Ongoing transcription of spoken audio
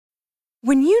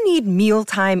When you need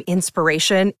mealtime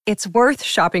inspiration, it's worth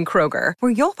shopping Kroger,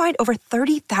 where you'll find over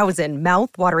 30,000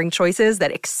 mouth-watering choices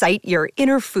that excite your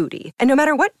inner foodie. And no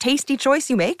matter what tasty choice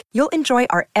you make, you'll enjoy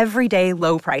our everyday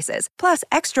low prices, plus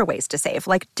extra ways to save,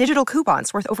 like digital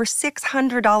coupons worth over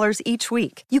 $600 each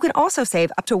week. You can also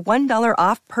save up to $1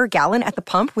 off per gallon at the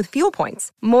pump with fuel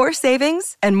points. More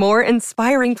savings and more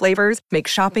inspiring flavors make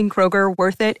shopping Kroger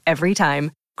worth it every time.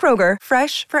 Kroger,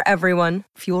 fresh for everyone.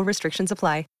 Fuel restrictions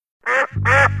apply.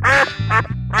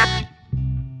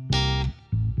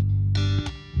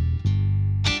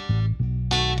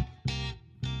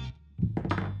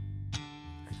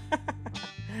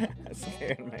 That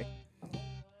scared me.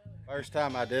 First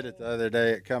time I did it the other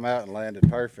day, it come out and landed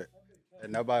perfect.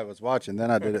 And nobody was watching.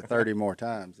 Then I did it 30 more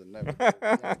times and never.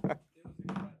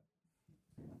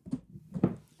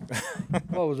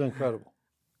 What was incredible?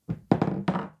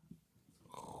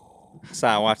 Si,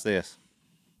 watch this.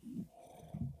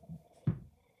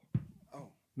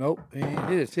 Nope, he ain't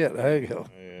did it yet. There you go.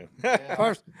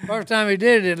 Yeah. First time he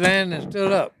did it, it landed and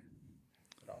stood up.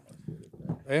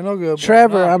 Ain't no good.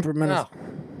 Trevor, no, I'm from Minnesota.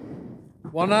 No.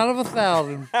 1 out of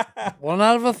 1,000. 1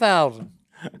 out of 1,000.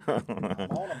 I'm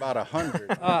on about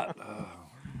 100.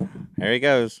 Here he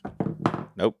goes.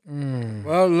 Nope.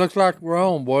 Well, it looks like we're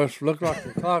on, boys. Looks like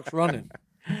the clock's running.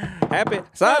 Happy.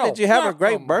 Si, did you have a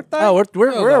great birthday? Oh,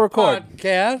 we're recording.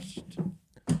 Podcast.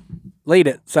 Lead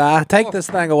it, Si. Take this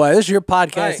thing away. This is your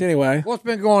podcast Hey, anyway. What's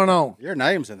been going on? Your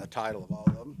name's in the title of all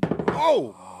of them.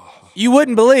 Oh! You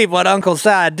wouldn't believe what Uncle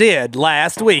Si did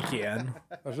last weekend.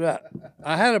 What's that?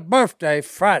 I had a birthday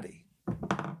Friday.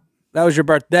 That was your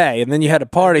birthday, and then you had a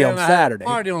party on Then I had a Saturday.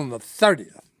 Party on the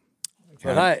 30th.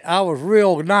 But I was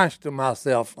real nice to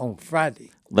myself on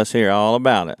Friday. Let's hear all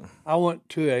about it. I went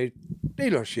to a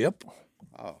dealership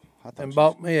Oh, I thought and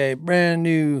bought me a brand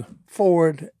new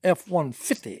Ford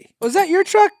F-150. Was that your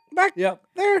truck back Yep.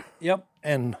 there? Yep.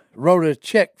 And wrote a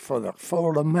check for the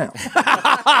full amount.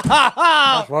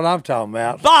 That's what I'm talking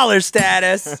about. Baller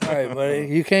status. All right, buddy.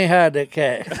 You can't hide that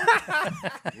cash.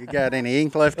 you got any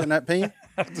ink left in that pen?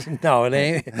 No, it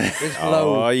ain't. It's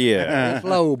low. Oh, yeah. It's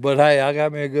low, but hey, I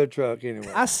got me a good truck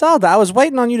anyway. I saw that. I was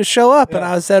waiting on you to show up, and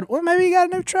I said, well, maybe you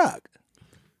got a new truck.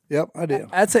 Yep, I did.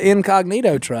 That's an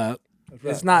incognito truck.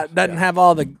 It's not doesn't have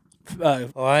all the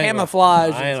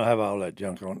camouflage. I ain't gonna have all that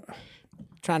junk on it.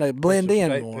 Trying to blend in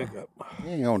State more. pickup. You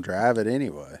ain't going to drive it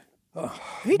anyway.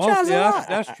 He drives a lot.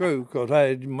 That's true, because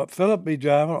hey, Philip be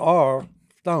driving or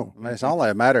Stone. I mean, it's only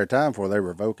a matter of time before they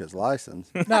revoke his license.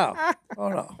 No. Oh,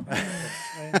 no.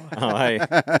 Oh, hey.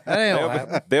 That ain't gonna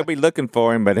happen. They'll be looking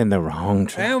for him, but in the wrong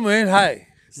track. And when, hey,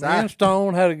 me and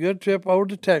Stone had a good trip over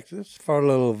to Texas for a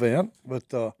little event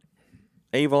with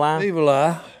Evil Eye? Evil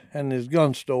Eye and his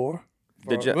gun store.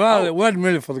 Did you? Well, it wasn't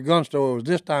really for the gun store. It was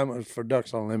this time it was for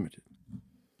Ducks Unlimited.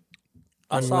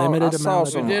 Unlimited I saw amount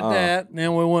of some- We did that, and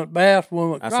then we went bass. We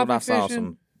went That's what I crappie saw, fishing.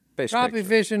 some fish Crappie pictures.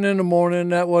 fishing in the morning.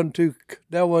 That wasn't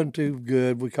too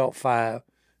good. We caught 5,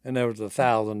 and there was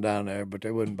 1,000 down there, but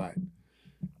they wouldn't bite.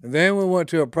 And then we went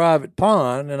to a private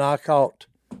pond, and I caught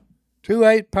 2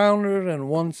 8-pounders and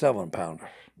 1 7-pounder,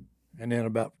 and then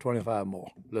about 25 more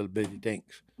little bitty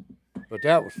dinks. But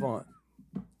that was fun.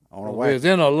 On a We wacky, was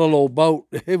in a little old boat.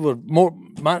 It was more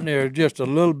Mountaineer, just a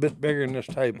little bit bigger than this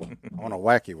table. on a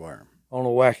wacky worm. On a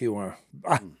wacky worm.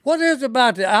 What is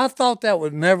about that? I thought that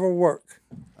would never work.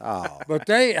 Oh, But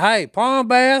hey, pond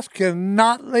bass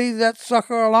cannot leave that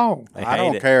sucker alone. They I hate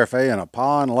don't it. care if they in a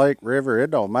pond, lake, river.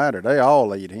 It don't matter. They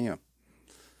all eat him.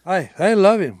 Hey, they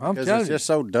love him. I'm Because telling it's you. just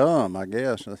so dumb, I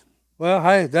guess. Well,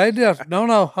 hey, they just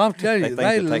no. I'm telling They you, think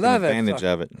they they're taking love that advantage sucker.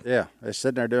 of it. Yeah, they're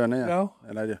sitting there doing that. know?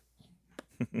 And they just.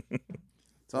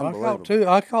 It's I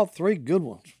unbelievable. caught 3 good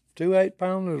ones. 2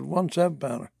 8-pounders, 1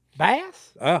 7-pounder.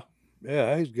 bass.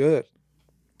 Yeah, he's good.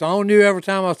 Stone knew every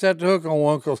time I set the hook on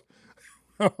one, because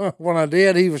when I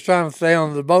did, he was trying to stay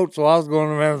on the boat, so I was going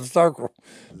around the circle.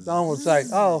 Stone would say,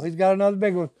 "Oh, he's got another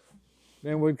big one."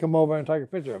 Then we'd come over and take a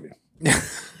picture of him.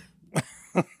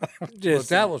 But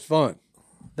that was fun.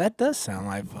 That does sound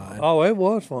like fun. Oh, it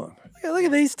was fun. Look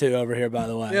at these two over here, by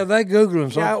the way. Yeah, they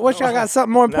Googling something. What y'all got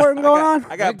something more important going on?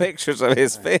 I got pictures of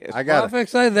his fish. I I got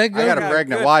fix say they I got a Googling.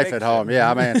 pregnant wife at home.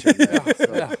 Yeah, I'm answering that.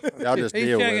 So y'all just He's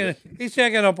deal with checking. it. He's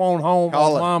checking up on home,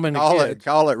 Call on it, mom and the call kids. it,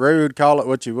 call it rude, call it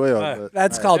what you will. Right. But,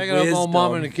 That's called Checking up on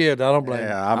mom and the wisdom. kids. I don't blame him.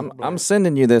 yeah, I'm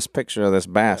sending you this picture of this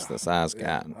bass that Si's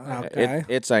got. Okay.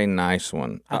 It's a nice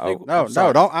one. think- no,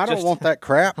 don't. I don't want that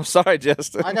crap. I'm sorry,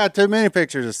 Justin. I got too many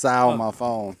pictures of Si on my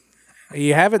phone.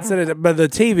 You haven't said it, but the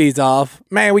TV's off.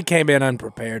 Man, we came in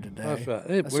unprepared today. That's right.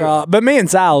 It- But me and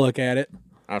Si will look at it.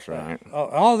 That's right.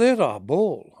 all this are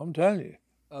bull. I'm telling you.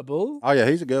 A bull? Oh yeah,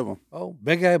 he's a good one. Oh,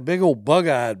 big old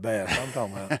bug-eyed bass. I'm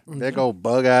talking about. Big old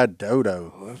bug-eyed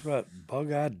dodo. Oh, that's right,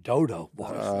 bug-eyed dodo. Boy.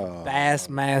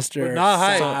 Bassmaster. But no,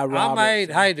 hey, Cy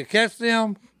Robertson. to catch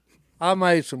them, I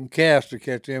made some casts to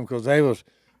catch them because there was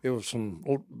some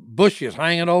bushes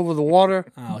hanging over the water.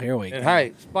 Oh, here we And go.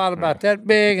 hey, spot about that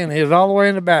big, and he was all the way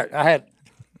in the back. I had,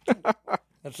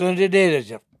 as soon as he did it,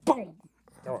 just boom.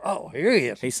 Oh, here he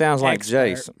is. He sounds like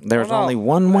Jace. There's Hold on. only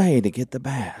one way to get the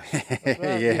bass.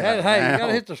 Yeah. Hey, you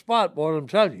gotta hit the spot, boy. I'm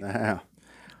telling you. Now,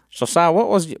 So, Si, what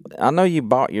was? I know you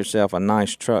bought yourself a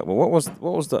nice truck, but what was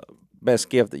the best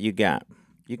gift that you got?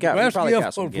 You Best probably got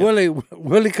gift some was gifts.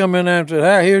 Willie come in there and said,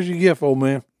 "Hey, here's your gift, old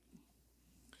man."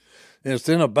 And it's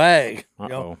in a bag. You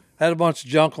know, Uh-oh. had a bunch of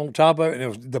junk on top of it,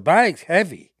 and the bag's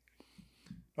heavy.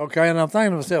 Okay, and I'm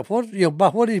thinking to myself, what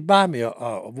did he buy me?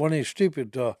 One of these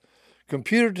stupid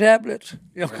computer tablets?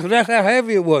 You know, because that's how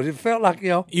heavy it was. It felt like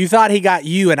You thought he got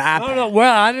you an iPad? No.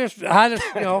 Well, I just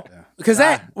Because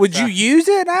would you use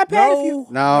it, an iPad? No. If you,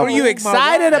 No. Were you My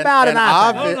excited about an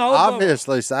and iPad? No, but-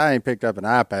 obviously, I ain't picked up an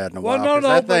iPad in a while. Well, 'cause no,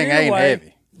 that but thing ain't anyway,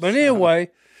 heavy. But anyway,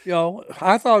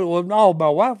 I thought it was no. My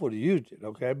wife would have used it.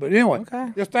 Okay, but anyway,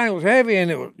 this thing was heavy, and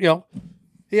it was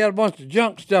he had a bunch of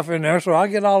junk stuff in there. So I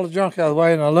get all the junk out of the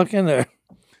way, and I look in there,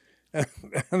 and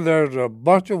there's a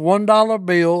bunch of $1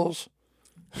 bills,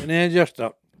 and then just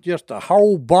the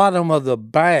whole bottom of the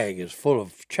bag is full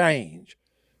of change,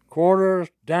 quarters,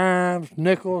 dimes,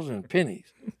 nickels, and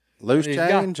pennies. Loose He's got-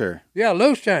 change or Yeah,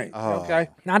 loose change. Oh. Okay.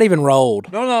 Not even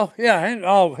rolled. No, yeah,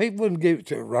 he wouldn't give it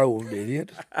to a rolled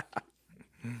idiot.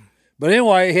 But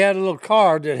anyway, he had a little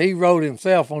card that he wrote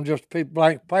himself on just a piece of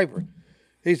blank paper.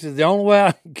 He said, the only way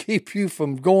I can keep you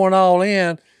from going all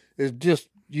in is just,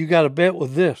 you got to bet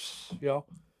with this,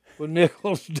 with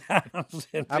nickels, dimes,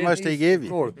 and How much did he pennies give and you?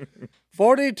 quarters.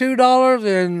 $42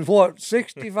 and what,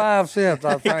 65 cents,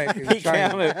 I think. He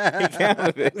counted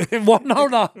it. Well,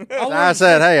 no. I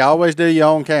said, hey, always do your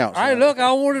own counts. Hey, look,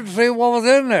 I wanted to see what was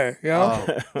in there,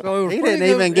 So it was He pretty didn't good.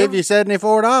 even give you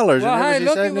 $74. Well, hey, it was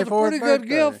look, your it was a 74th pretty good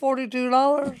birthday. gift,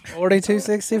 $42.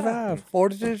 $42.65.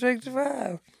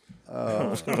 $42.65.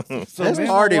 So This me and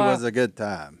party my wife- was a good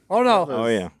time. Oh no! Oh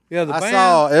yeah. Yeah, the I band.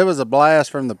 saw it was a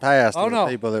blast from the past Oh, of the no.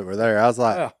 people that were there. I was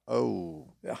like, Yeah. oh,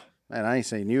 Yeah. man, I ain't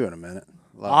seen you in a minute.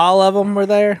 Like, All of them were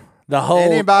there. The whole.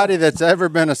 anybody that's ever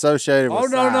been associated with Oh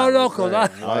no, Cy was because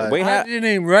there. I, Like, we I had- didn't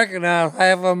even recognize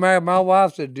half of them. My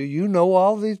wife said, "Do you know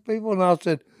all these people?" And I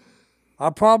said,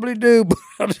 "I probably do,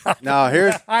 but no,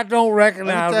 here's I don't let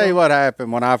recognize me tell you them." what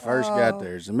happened when I first got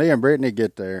there. So me and Brittany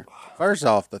get there. First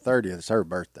off, the 30th is her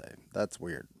birthday. That's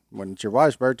weird. When it's your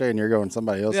wife's birthday and you're going to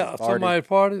somebody else's Yeah, party, somebody's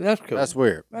party. That's cool. that's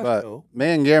weird. That's but cool. me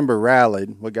and Gimber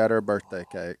rallied. We got her birthday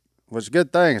cake. Which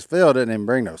good thing is Phil didn't even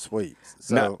bring no sweets.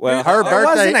 So No, well, her there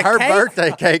wasn't a cake?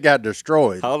 birthday cake got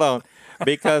destroyed. Hold on,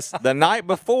 because the night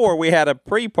before we had a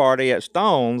pre-party at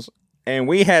Stone's, and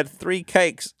we had 3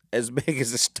 cakes as big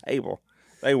as this table.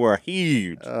 They were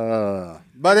huge. But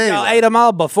Y'all anyway, ate them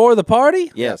all before the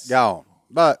party? Yes, gone.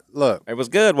 But look, it was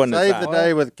good, wasn't it? save Si? the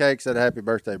day with cake. Said happy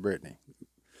birthday, Brittany.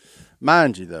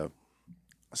 Mind you, though,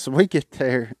 so we get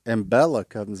there and Bella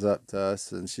comes up to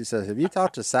us and she says, "Have you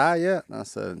talked to Cy yet?" And I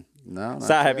said, "No." not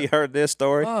Si, have yet." you heard this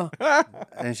story?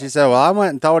 And she said, "Well, I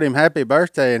went and told him happy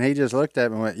birthday, and he just looked at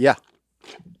me and went, yeah."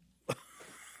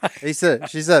 She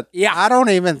said, Yeah. I don't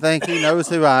even think he knows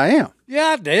who I am. Yeah,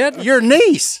 I did. Your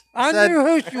niece. I said, knew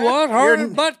who she was. Her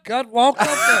and Buttcut walked up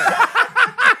there.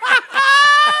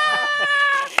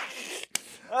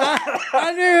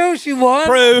 I knew who she was.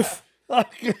 Proof.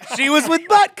 She was with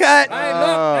Buttcut. Hey,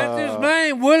 look, that's his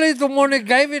name. Willie's the one that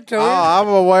gave it to Oh, him. I'm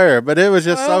aware, but it was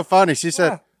just so Well, funny. She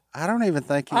said, I don't even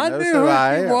think he I knows knew who who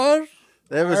I she am. was.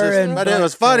 It was Her just, and but it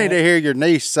was funny Buttcut. to hear your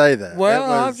niece say that. Well, It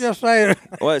I'm was- just saying.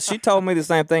 Well, she told me the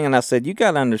same thing, and I said, you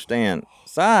got to understand.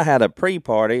 Si had a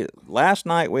pre-party. Last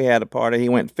night we had a party. He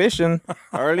went fishing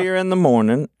earlier in the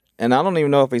morning, and I don't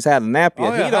even know if he's had a nap yet.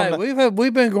 Oh, He yeah, don't hey, know-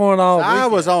 we've been going all I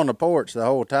weekend. was on the porch the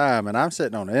whole time, and I'm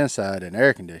sitting on the inside in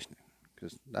air conditioning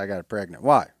because I got a pregnant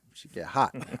wife. She get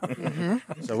hot.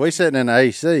 So we sitting in the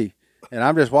AC, and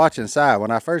I'm just watching Si.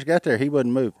 When I first got there, he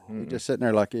wasn't moving. He just sitting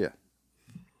there like, yeah.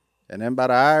 And then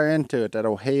about an hour into it, that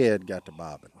old head got to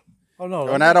bobbing. Oh, no.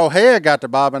 When that old head got to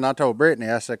bobbing, I told Brittany,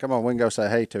 I said, come on, we can go say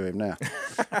hey to him now.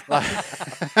 That's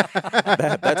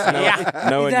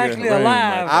knowing He's your actually room.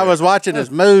 alive. I was watching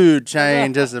his mood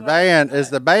change as the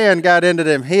band got into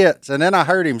them hits, and then I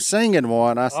heard him singing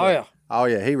one. I said, Oh, yeah. Oh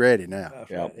yeah, he ready now.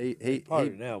 Yep. He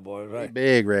Party now, boys. he Right?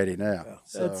 big ready now.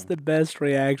 So. That's the best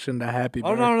reaction to happy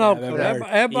Oh birthday. no! I've ever heard.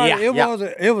 Everybody,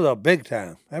 Yeah. it was a big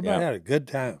time. Everybody Yeah. had a good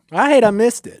time. I hate I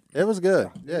missed it. It was good.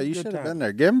 Yeah, you Good should have time. been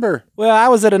there. Gimber. Well, I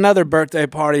was at another birthday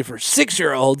party for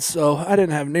 6-year-olds, so I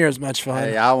didn't have near as much fun.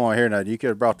 Hey, I won't hear nothing. You could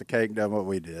have brought the cake and done what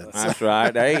we did. That's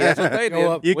right. Hey, that's what they Go did.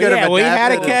 up. You we could have we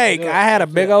had a adapted. cake. I had a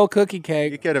big old cookie You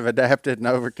cake. could have adapted and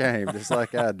overcame just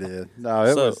like I did. No,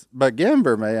 it So- was. But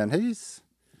Gimber, man,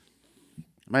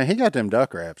 he got them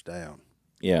duck wraps down.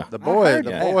 Yeah. The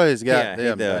boys got Yeah, he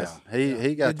them does. down.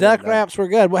 He got The them duck down. wraps were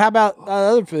good. Well, how about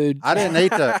other food? I didn't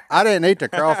eat the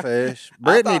crawfish.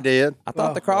 Brittany did. I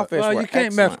thought the crawfish Well, were you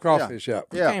can't mess excellent. crawfish up.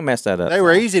 You can't mess that up. They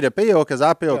were easy to peel because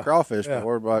I peeled crawfish Yeah.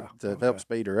 before, but to help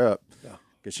speed her up.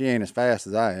 Because she ain't as fast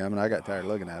as I am, and I got tired of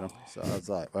looking at them. So I was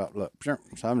like, well, look. So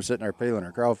I'm just sitting there peeling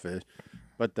her crawfish.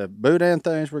 But the boudin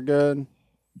things were good.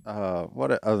 The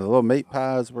little meat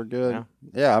pies were good.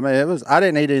 Yeah, I mean, I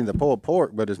didn't eat any of the pulled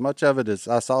pork, but as much of it as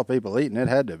I saw people eating, it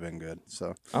had to have been good.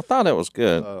 So, I thought it was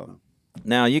good.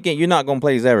 Now you're not going to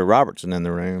please every Robertson in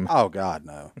the room. oh God,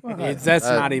 no. That's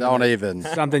not even Don't even.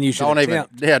 something you should Don't even.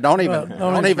 attempt. Yeah, don't even. don't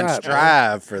Don't even try it,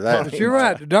 strive for that. But you're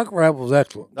right. The duck wrap was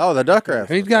excellent. Oh, the duck wraps.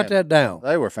 He's were got fantastic. that down.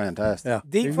 They were fantastic. Yeah,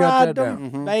 Deep he's got fried that them,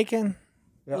 down. bacon,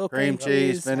 little Cream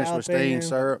cheese, finished with steamed jalapeno.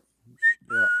 syrup.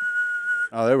 Yeah.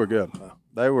 Oh, they were good.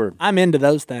 They were. I'm into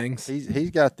those things.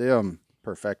 He's got them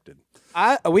perfected.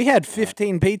 We had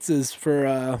 15 pizzas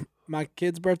for my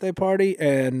kid's birthday party,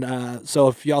 and so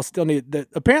if y'all still need,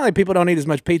 apparently people don't eat as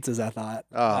much pizza as I thought.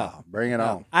 Oh, bring it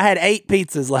on. I had 8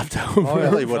 pizzas left over. Oh, yeah.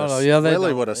 Lily would have. No, yeah, they Lily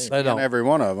don't. would have They skinned don't. every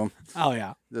one of them. Oh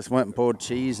yeah. Just went and pulled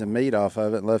cheese and meat off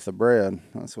of it and left the bread.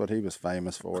 That's what he was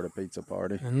famous for at a pizza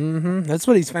party. That's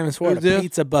what he's famous for, Who's the this?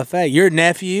 pizza buffet. Your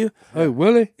nephew, Hey,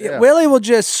 Willie. Yeah. Willie will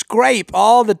just scrape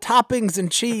all the toppings and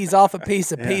cheese off a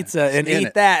piece of pizza and Skin eat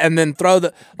it. that, and then throw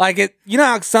the You know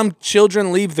how some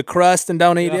children leave the crust and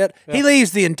don't eat it? He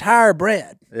leaves the entire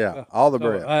bread Yeah, all the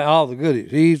bread. All the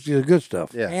goodies. He eats the good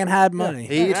stuff. Yeah, and hide money.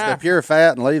 he eats the pure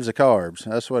fat and leaves the carbs.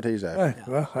 That's what he's after. Hey,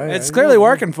 well, hey, It's clearly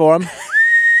working for him.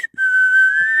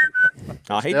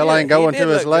 Oh, he Still did- ain't going he to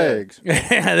did his look good. legs.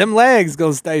 Them legs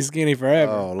gonna stay skinny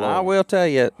forever. Oh Lord. I will tell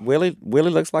you, Willie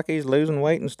looks like he's losing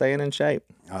weight and staying in shape.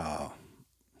 Oh,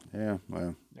 yeah.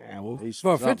 Well, Yeah, well, he's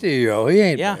For a something. 50-year-old, he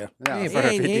ain't Yeah. bad. No, He for a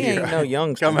ain't 50-year-old. no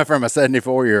youngster. Coming from a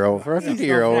 74-year-old. For a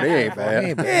 50-year-old, he ain't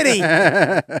bad.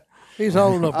 Eddie. He's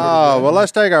holding up. Oh, well,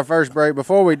 let's take our first break.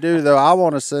 Before we do, though, I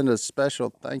want to send a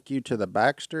special thank you to the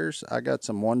Baxters. I got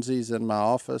some onesies in my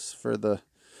office for the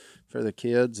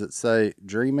kids that say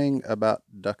 "Dreaming about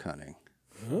duck hunting."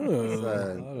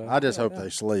 So, I just hope they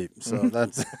sleep. So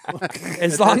that's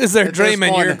As long as they're At this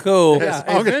dreaming, point- you're cool.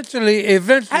 Eventually,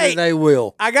 Hey. they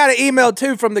will. I got an email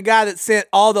too from the guy that sent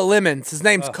all the lemons. His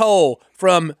name's Cole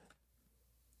from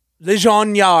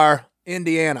Legionnaire,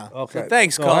 Indiana. Okay. So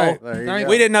thanks, So, Cole. hey, There you thank go.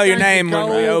 We didn't know your Thank you, name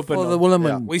when we Cole, opened for the them.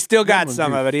 lemon. We still got lemon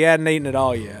some juice. of it. He hadn't eaten it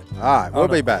all yet. all right. We'll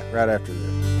be back right after this.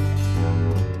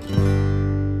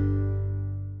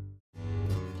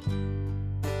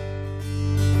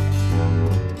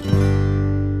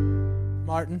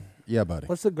 Martin, Yeah, buddy.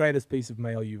 what's the greatest piece of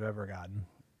mail you've ever gotten?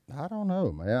 I don't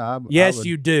know, man. Yes,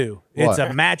 you do. It's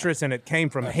What? a mattress and it came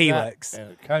from Helix.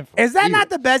 And it came from Is that not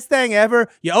the best thing ever?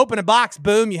 You open a box,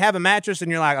 boom, you have a mattress, and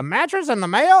you're like, a mattress in the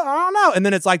mail? I don't know. And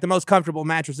then it's like the most comfortable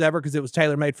mattress ever because it was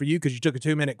tailor made for you because you took a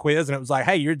 2-minute quiz and it was like,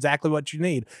 hey, you're exactly what you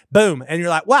need. Boom. And you're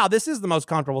like, wow, this is the most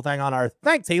comfortable thing on earth.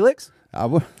 Thanks, Helix. I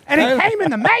will. And it came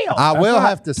in the mail. I will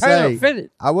have to Tailor say. fitted.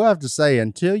 I will have to say,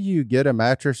 until you get a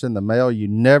mattress in the mail, you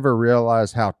never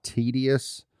realize how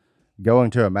tedious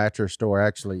going to a mattress store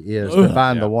actually is to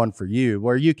find the one for you,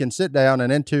 where you can sit down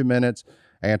and in 2 minutes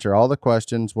answer all the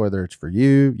questions, whether it's for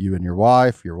you and your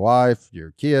wife,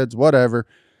 your kids, whatever.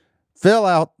 Fill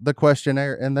out the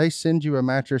questionnaire, and they send you a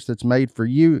mattress that's made for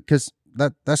you because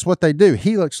that's what they do.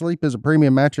 Helix Sleep is a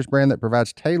premium mattress brand that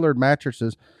provides tailored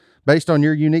mattresses based on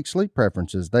your unique sleep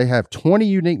preferences. They have 20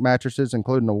 unique mattresses,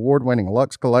 including award-winning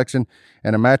Lux Collection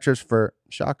and a mattress for,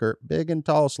 shocker, big and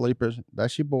tall sleepers.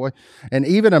 That's your boy. And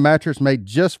even a mattress made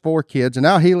just for kids. And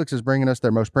now Helix is bringing us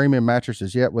their most premium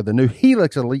mattresses yet with the new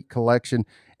Helix Elite Collection.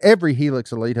 Every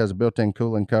Helix Elite has a built-in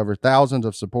cooling cover, thousands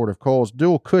of supportive coils,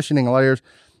 dual cushioning layers,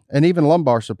 and even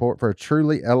lumbar support for a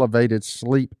truly elevated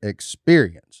sleep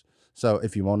experience. So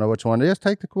if you want to know which one it is,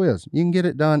 take the quiz. You can get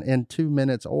it done in 2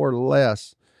 minutes or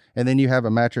less. And then you have a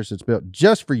mattress that's built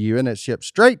just for you, and it's shipped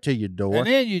straight to your door. And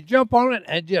then you jump on it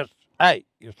and just, hey,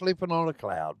 you're sleeping on a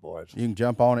cloud, boys. You can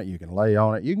jump on it, you can lay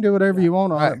on it, you can do whatever you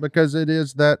want on it because it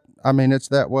is that, it's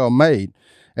that well made.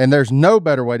 And there's no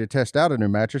better way to test out a new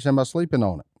mattress than by sleeping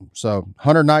on it. So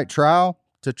 100-night trial,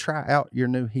 to try out your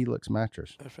new Helix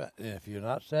mattress. That's right. And if you're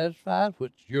not satisfied,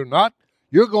 which you're not,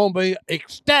 you're going to be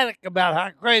ecstatic about how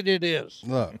great it is.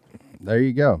 Look, there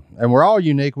you go. And we're all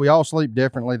unique. We all sleep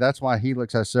differently. That's why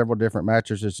Helix has several different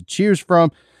mattresses to choose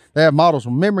from. They have models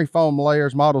with memory foam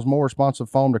layers, models more responsive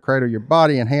foam to cradle your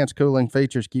body, enhanced cooling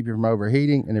features keep you from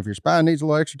overheating. And if your spine needs a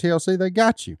little extra TLC, they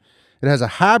got you. It has a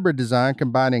hybrid design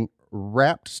combining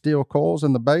wrapped steel coils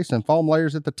in the base and foam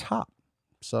layers at the top.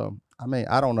 So, I mean,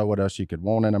 I don't know what else you could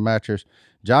want in a mattress.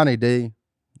 Johnny D,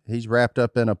 he's wrapped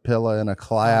up in a pillow in a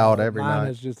cloud every Mine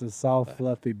night. is just a soft,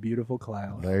 fluffy, beautiful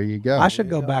cloud. There you go. I should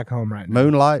go back home right now.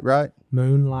 Moonlight, right?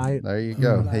 Moonlight. There you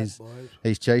go.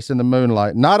 He's chasing the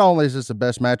moonlight. Not only is this the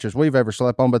best mattress we've ever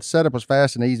slept on, but the setup was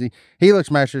fast and easy.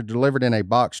 Helix mattress delivered in a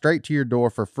box straight to your door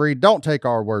for free. Don't take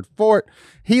our word for it.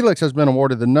 Helix has been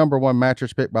awarded the #1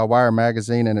 mattress pick by Wire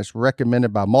Magazine, and it's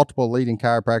recommended by multiple leading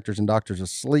chiropractors and doctors of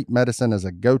sleep medicine as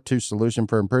a go-to solution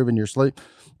for improving your sleep.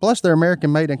 Plus, they're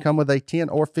American-made and come with a 10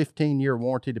 or 15-year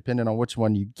warranty, depending on which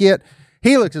one you get.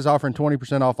 Helix is offering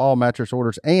 20% off all mattress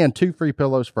orders and 2 free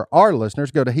pillows for our listeners.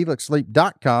 Go to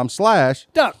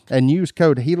helixsleep.com/duck and use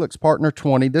code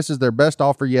HelixPartner20. This is their best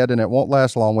offer yet, and it won't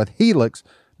last long. With Helix,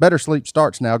 better sleep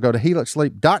starts now. Go to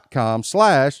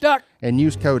helixsleep.com/duck and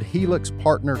use code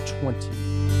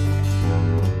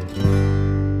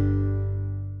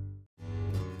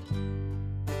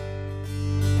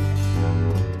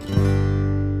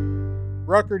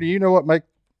Rucker, do you know what makes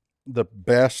the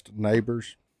best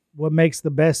neighbors? What makes the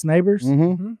best neighbors?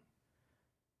 Mm-hmm.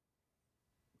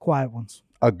 Quiet ones.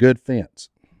 A good fence.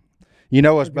 You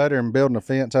know what's better than building a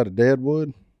fence out of dead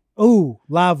wood? Ooh,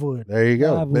 live wood. There you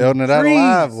go. Live wood. Building it out of Trees.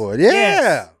 live wood. Yeah.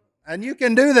 Yes. And you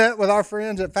can do that with our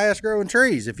friends at Fast Growing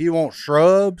Trees. If you want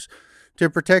shrubs to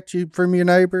protect you from your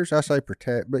neighbors, I say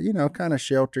protect, but kind of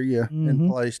shelter you in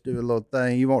place, do a little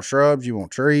thing. You want shrubs, you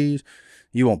want trees,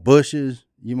 you want bushes,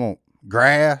 you want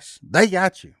grass. They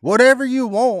got you. Whatever you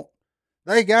want,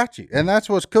 they got you. And that's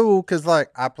what's cool, because I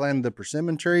planted the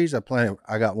persimmon trees. I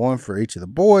got one for each of the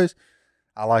boys.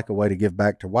 I like a way to give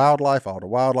back to wildlife. All the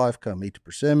wildlife come eat the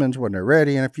persimmons when they're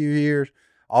ready in a few years.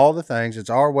 All the things. It's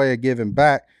our way of giving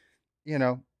back,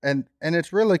 and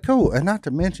it's really cool. And not to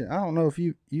mention, I don't know if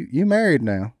you married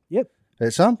now. Yep.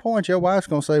 At some point, your wife's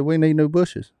going to say, we need new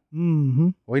bushes. Mm-hmm.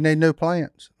 We need new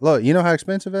plants. Look, you know how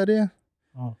expensive that is?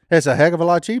 Oh. It's a heck of a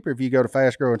lot cheaper if you go to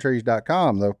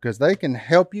fastgrowingtrees.com, though, because they can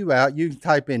help you out. You can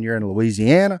type in you're in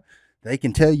Louisiana. They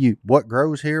can tell you what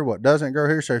grows here, what doesn't grow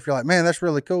here. So if you're like, man, that's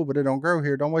really cool, but it don't grow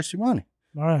here, don't waste your money.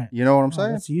 All right. You know what I'm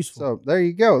saying? That's useful. So there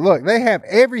you go. Look, they have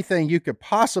everything you could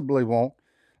possibly want,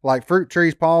 like fruit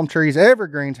trees, palm trees,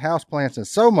 evergreens, houseplants, and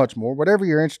so much more. Whatever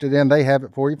you're interested in, they have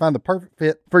it for you. Find the perfect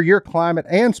fit for your climate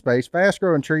and space. Fast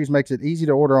Growing Trees makes it easy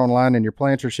to order online, and your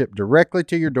plants are shipped directly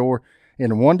to your door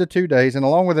in 1 to 2 days. And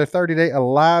along with their 30-day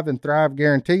Alive and Thrive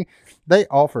guarantee, they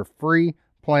offer free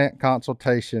plant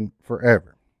consultation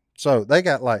forever. So they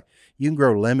got you can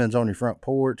grow lemons on your front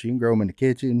porch. You can grow them in the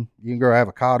kitchen. You can grow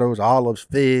avocados, olives,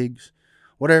 figs,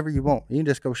 whatever you want. You can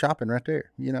just go shopping right there.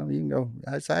 You can go,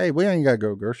 I say, hey, we ain't got to go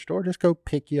to the grocery store. Just go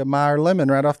pick you a Meyer lemon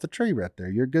right off the tree right there.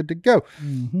 You're good to go.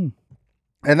 Mm-hmm.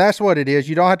 And that's what it is.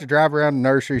 You don't have to drive around the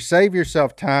nursery. Save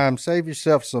yourself time. Save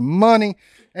yourself some money.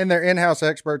 And their in-house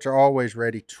experts are always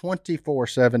ready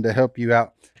 24/7 to help you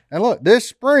out. And look, this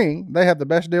spring, they have the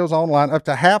best deals online, up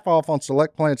to half off on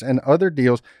select plants and other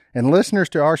deals. And listeners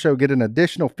to our show get an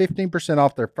additional 15%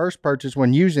 off their first purchase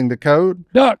when using the code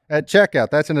Duck. at checkout.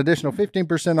 That's an additional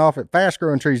 15% off at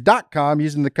fastgrowingtrees.com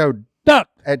using the code Duck.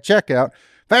 at checkout.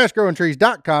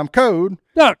 Fastgrowingtrees.com code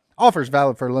Duck. offers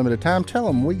valid for a limited time. Tell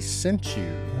them we sent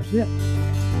you. That's it.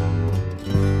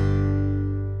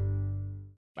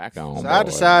 Back on. So I boy.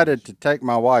 decided to take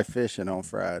my wife fishing on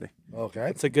Friday. Okay.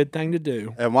 It's a good thing to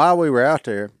do. And while we were out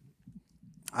there,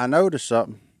 I noticed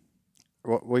something.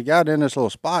 We got in this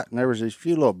little spot, and there was these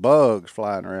few little bugs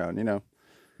flying around,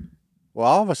 Well,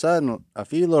 all of a sudden, a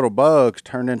few little bugs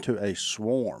turned into a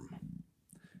swarm.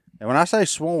 And when I say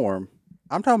swarm,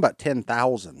 I'm talking about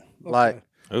 10,000.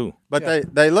 Ooh.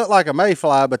 But they look like a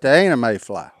mayfly, but they ain't a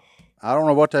mayfly. I don't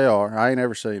know what they are. I ain't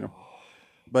ever seen them.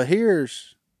 But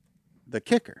here's the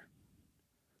kicker.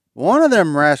 One of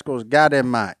them rascals got in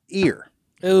my ear.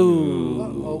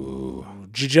 Ooh.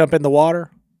 Did you jump in the water?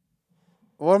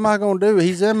 What am I going to do?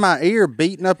 He's in my ear,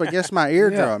 beating up against my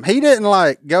eardrum. He didn't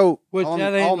go Which on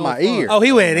that ain't no my fun. ear. Oh,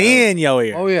 he went in your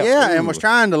ear. Oh, yeah. Yeah, and was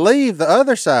trying to leave the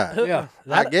other side. Yeah.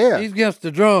 I guess. He's against the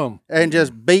drum. And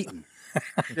just beating.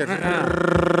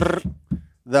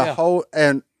 Whole.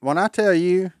 And when I tell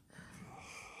you,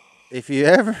 if you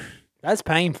ever, That's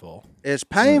painful. it's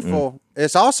painful.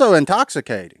 It's also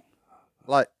intoxicating.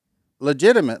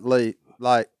 Legitimately,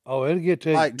 Oh, it'll get to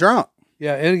you. like drunk.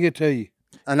 Yeah, it'll get to you.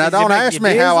 And now Does it don't make ask you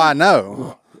me how dizzy? I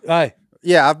know. Hey,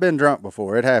 Yeah, I've been drunk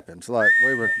before. It happens. Like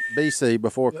we were BC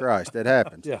before Christ. It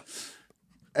happens. yeah.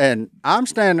 And I'm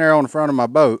standing there on the front of my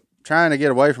boat trying to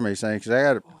get away from these things because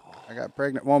I got a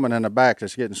pregnant woman in the back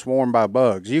that's getting swarmed by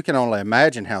bugs. You can only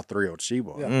imagine how thrilled she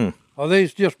was. Are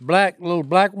these just little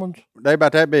black ones? They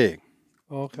about that big.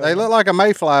 Okay. They look like a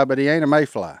mayfly, but he ain't a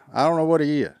mayfly. I don't know what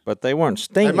he is. But they weren't They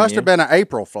stinging. must you. have been an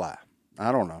April fly.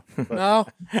 I don't know. But No,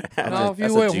 no. If that's you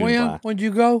a went June when? fly. When'd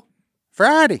you go?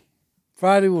 Friday,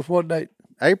 Friday was what date?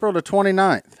 April the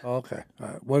 29th. Okay, all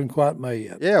right. Wasn't quite May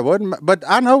yet. Yeah, wasn't. But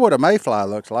I know what a mayfly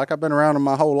looks like. I've been around them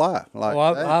my whole life. Like,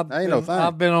 Well, that ain't no thing.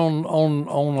 I've been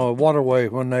on a waterway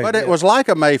when they. But it was like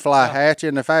a mayfly hatch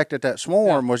in the fact that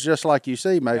swarm was just like you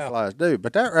see mayflies do.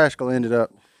 But that rascal ended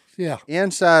up Yeah.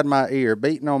 inside my ear,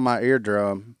 beating on my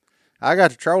eardrum. I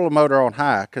got the trolling motor on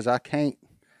high because I can't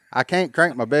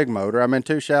crank my big motor. I'm in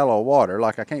too shallow water.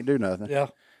 Like I can't do nothing. Yeah.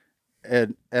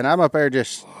 And I'm up there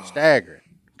just staggering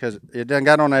because it done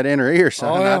got on that inner ear,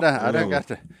 son. Oh, yeah. I done got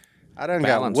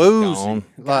Balance is woozy. gone.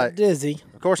 Like, Dizzy.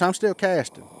 of course, I'm still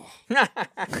casting.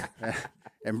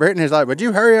 And Brittany's like, "Would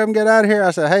you hurry up and get out of here?"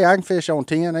 I said, "Hey, I can fish on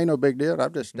 10. Ain't no big deal.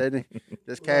 I'm just steady,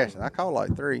 just casting. I caught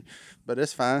like 3, but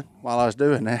it's fine." While I was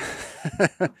doing that,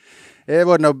 it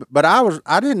wasn't no. But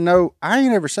I didn't know. I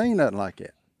ain't ever seen nothing like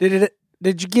that.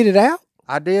 Did you get it out?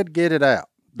 I did get it out.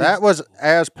 That was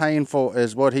as painful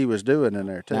as what he was doing in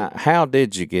there too. Now, how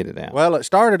did you get it out? Well, it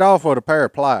started off with a pair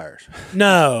of pliers.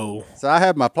 No. So I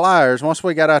had my pliers. Once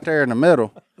we got out there in the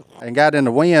middle and got in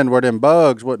the wind where them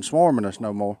bugs wasn't swarming us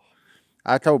no more,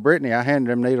 I told Brittany, I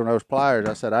handed them needle nose pliers.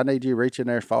 I said, I need you to reach in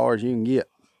there as far as you can get.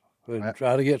 And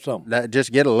try to get something.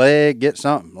 Just get a leg, get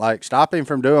something. Like stop him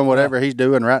from doing whatever he's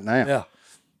doing right now. Yeah.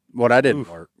 Well, that didn't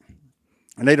work.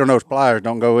 Needle nose pliers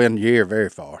don't go in your ear very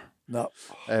far. No.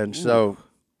 And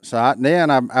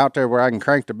then I'm out there where I can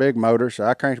crank the big motor. So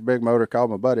I cranked the big motor, called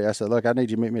my buddy. I said, look, I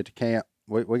need you to meet me at the camp.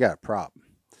 We got a problem.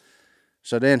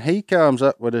 So then he comes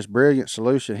up with this brilliant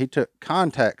solution. He took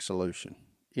contact solution,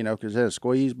 because it's in a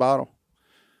squeeze bottle.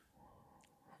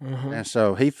 And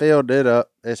so he filled it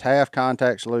up. It's half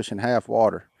contact solution, half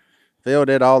water. Filled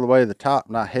it all the way to the top,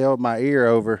 and I held my ear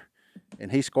over,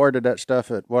 and he squirted that stuff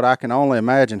at what I can only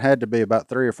imagine had to be about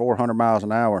 300 or 400 miles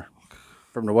an hour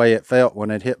from the way it felt when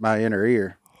it hit my inner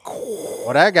ear.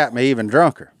 Well, that got me even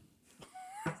drunker.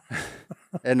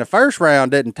 And the first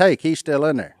round didn't take. He's still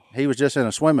in there. He was just in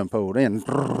a swimming pool then,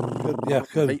 Yeah.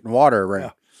 beating water around.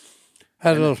 Yeah.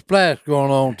 Had a little splash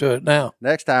going on to it now.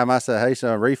 Next time I said, hey,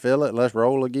 son, refill it. Let's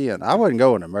roll again. I wouldn't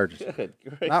go in emergency.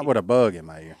 Not with a bug in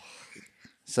my ear.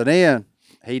 So then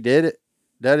he did it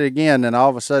again. Then all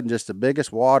of a sudden, just the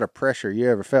biggest water pressure you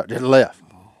ever felt just left.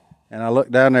 And I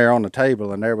looked down there on the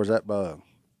table, and there was that bug.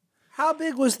 How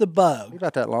big was the bug? He's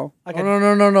about that long. Like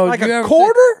No. Like Did you a ever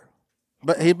quarter?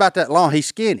 But he's about that long. He's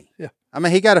skinny. Yeah. I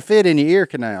mean, he got to fit in your ear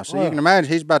canal. So you can imagine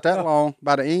he's about that long,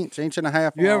 about an inch and a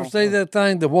half You long. ever see that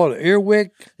thing, the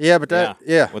earwig? Yeah, but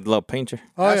yeah. With a little pincher.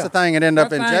 Oh, That's yeah. the thing that ended up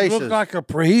That in thing Jason's. looked like a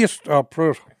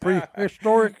prehistoric.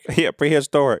 Yeah,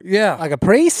 prehistoric. Yeah. Like a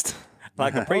priest?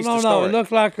 Like a Oh, priest no, historic. it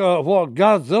looked like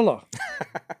Godzilla.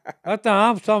 That thing,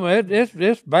 I'm telling you,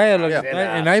 it's bad. Looking.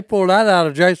 And they pulled that out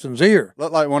of Jason's ear.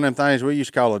 Looked like one of them things we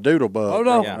used to call a doodle bug. Oh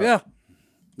no, Yeah. yeah.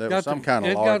 That was some kind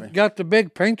of it larvae. got the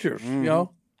big pinchers, you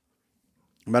know.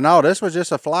 But no, this was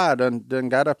just a fly done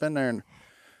got up in there, and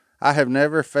I have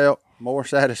never felt more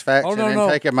satisfaction in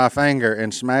taking my finger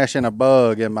and smashing a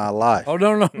bug in my life. Oh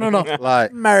no.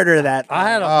 Like Murder that. I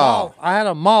had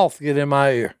a moth get in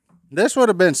my ear. this would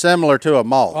have been similar to a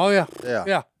moth. Oh yeah. Yeah.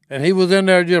 Yeah. And he was in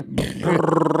there just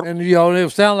and it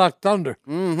would sound like thunder.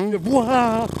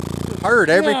 Mm-hmm.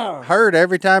 Heard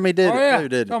every time he did Oh it yeah. too,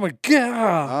 didn't Oh it? my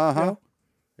God. Uh-huh.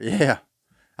 Yeah.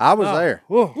 I was there.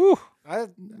 Whoa. I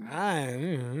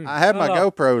had my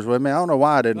GoPros with me. I don't know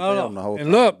why I didn't film the whole And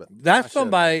thing. look, but that's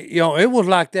somebody, it was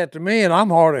like that to me, and I'm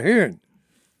hard of hearing.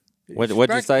 What'd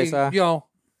you say, Si?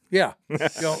 Yeah.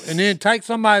 And then take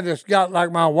somebody that's got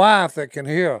like my wife that can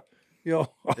hear, Yeah.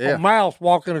 a mouse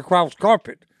walking across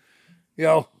carpet.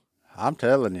 I'm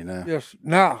telling you now. Just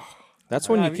no. That's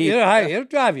when you keep. It'll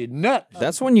drive you nuts.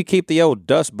 That's when you keep the old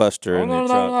dust buster in your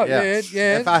truck. Yeah.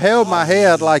 Yeah. If I held my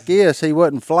head like this, he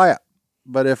wouldn't flap.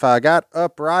 But if I got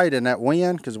upright in that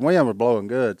wind, because the wind was blowing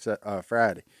good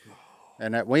Friday,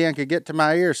 and that wind could get to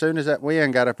my ear, as soon as that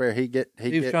wind got up there, he'd get was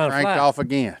cranked trying to fly. off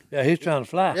again. Yeah, he's trying to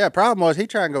fly. Yeah, problem was he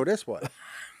trying to go this way.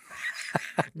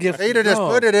 Get If he'd have just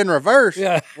put it in reverse,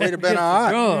 Yeah. we'd have been Get all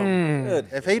right. the drum.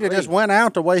 If he'd have just went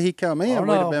out the way he come in, Oh,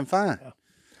 we'd have no. been fine.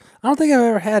 I don't think I've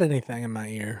ever had anything in my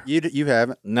ear. You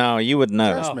haven't. No, you would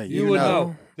know. Trust me. You would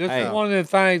know. This Hey. is one of the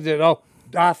things that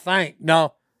I think.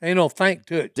 No, ain't no think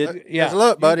to it. Yeah. 'Cause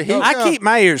look, buddy, he I come- keep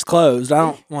my ears closed. I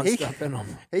don't want stuff in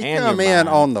them. He And come your in mind.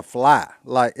 on the fly.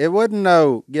 Like, it wouldn't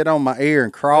no get on my ear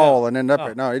and crawl and end up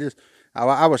there. No, he just,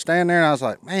 I was standing there and I was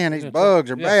like, man, these bugs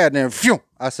are bad. And then, phew,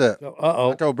 I said,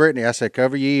 I told Brittany, I said,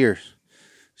 cover your ears.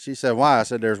 She said, why? I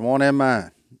said, there's one in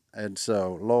mine. And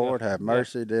so, Lord have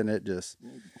mercy. Then it just,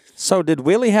 So did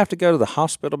Willie have to go to the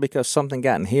hospital because something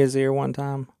got in his ear one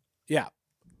time? Yeah.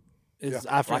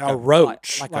 I forgot a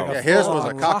roach. yeah, his was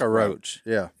a cockroach.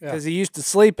 Yeah. Because he used to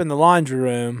sleep in the laundry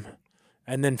room,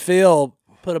 and then Phil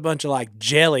put a bunch of like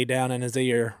jelly down in his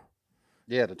ear.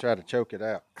 Yeah, to try to choke it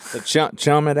out. To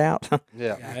chum it out?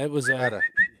 Yeah. Yeah, it was Had a-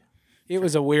 it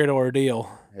was a weird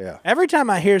ordeal. yeah. Every time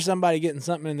I hear somebody getting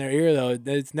something in their ear, though,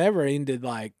 it's never ended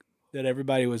like that.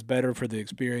 Everybody was better for the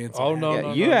experience. Oh, no, Yeah,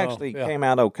 no, you no, actually no. Yeah. came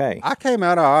out okay. I came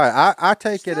out all right. I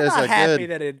take it Still as not a happy good.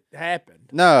 that it happened.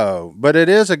 No, but it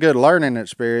is a good learning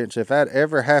experience. If that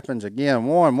ever happens again,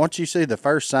 once you see the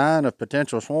first sign of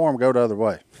potential swarm, go the other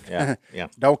way. Yeah, yeah.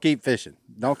 Don't keep fishing.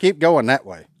 Don't keep going that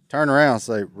way. Turn around and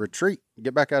say, retreat.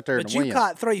 Get back out there in But the you wind.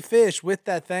 caught 3 fish with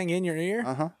that thing in your ear.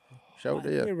 Uh-huh. Sure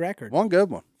Good did. record. One good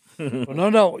one.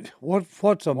 Well, no.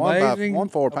 What's amazing one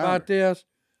 4-pounder. about this?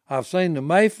 I've seen the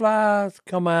mayflies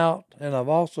come out, and I've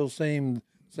also seen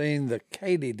the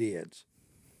katydids.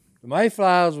 The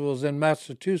mayflies was in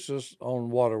Massachusetts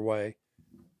on waterway.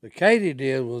 The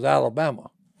katydid was Alabama.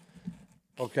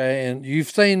 Okay, and you've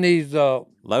seen these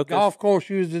Locust? golf course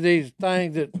using these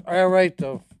things that aerate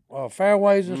the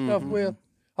fairways and stuff with.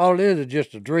 All it is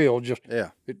just a drill. Just Yeah.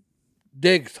 it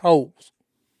digs holes,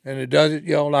 and it does it.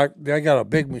 Like they got a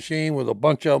big machine with a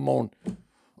bunch of them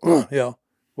on. Yeah.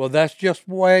 Well, that's just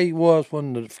the way it was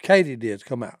when the katydids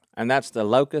come out. And that's the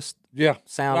locust Yeah.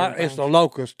 sound. Right, it's the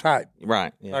locust type,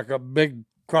 Right. Yeah. like a big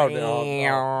crawdad.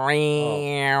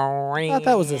 I thought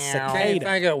that was a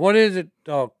cicada. What is it?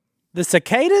 The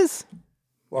cicadas?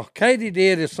 Well,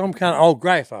 katydid is some kind of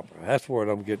grasshopper. That's what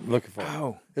I'm looking for.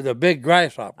 Oh. It's a big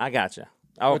grasshopper. I got you.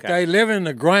 But Okay. they live in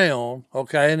the ground,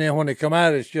 okay, and then when they come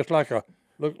out, it's just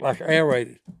look like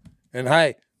aerated. And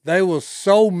hey, they was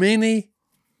so many,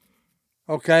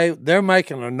 okay, they're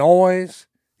making a noise,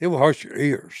 it will hurt your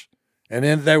ears. And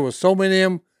then there was so many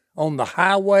of them on the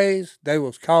highways, they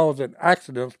was causing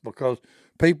accidents because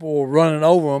people were running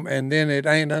over them, and then it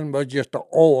ain't nothing but just an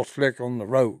oil slick on the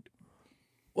road.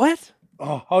 What?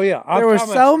 Oh yeah, There were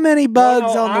so many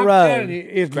bugs on the I'm road. telling you,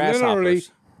 it's literally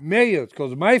Grasshoppers. millions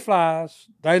because mayflies,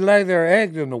 they lay their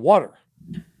eggs in the water.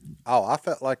 Oh, I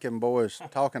felt like them boys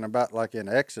talking about like in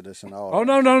Exodus and all. Oh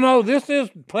no! This is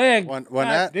plague When type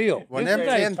that deal. when This them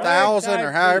is a 10,000 plague or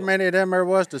type however deal. many of them there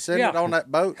was descended Yeah. on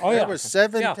that boat, Oh, there yeah. was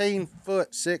 17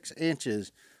 foot 6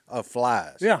 inches of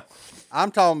flies. Yeah,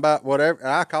 I'm talking about whatever. And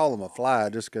I call them a fly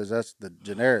just because that's the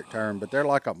generic term, but they're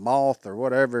like a moth or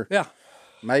whatever. yeah.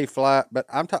 Mayfly. But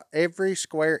I'm talking every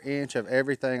square inch of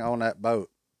everything on that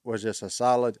boat was just a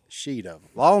solid sheet of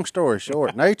them. Long story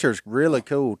short, nature's really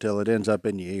cool till it ends up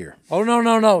in your ear. Oh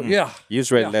no! Yeah, You just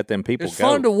ready to let them people it's go.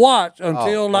 fun to watch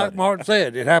until, Oh, like buddy. Martin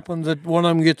said, it happens that one of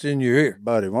them gets in your ear.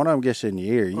 Buddy, one of them gets in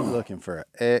your ear, you looking for an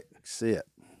exit.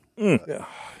 Yeah.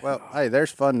 Well, hey, there's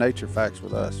fun nature facts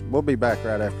with us. We'll be back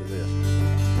right after this.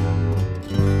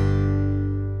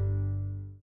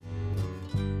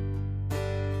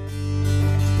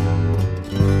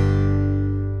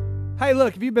 Hey,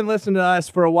 look, if you've been listening to us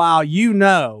for a while, you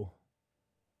know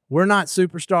we're not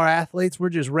superstar athletes. We're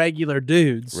just regular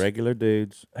dudes Regular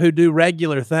dudes. who do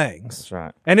regular things. That's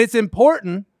right. And it's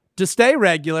important to stay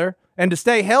regular and to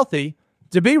stay healthy,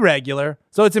 to be regular.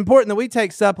 So it's important that we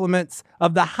take supplements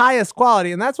of the highest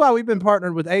quality. And that's why we've been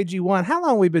partnered with AG1. How long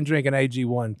have we been drinking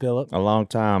AG1, Philip? A long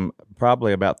time,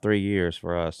 probably about 3 years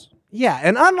for us. Yeah,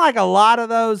 and unlike a lot of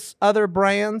those other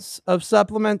brands of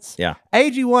supplements, Yeah.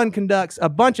 AG1 conducts a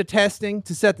bunch of testing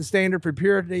to set the standard for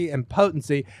purity and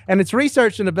potency, and it's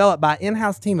researched and developed by an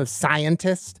in-house team of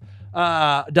scientists,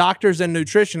 doctors, and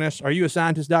nutritionists. Are you a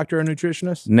scientist, doctor, or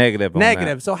nutritionist? Negative on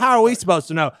Negative. So how are we supposed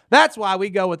to know? That's why we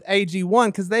go with AG1,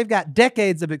 because they've got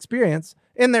decades of experience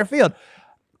in their field.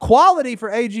 Quality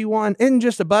for AG1 isn't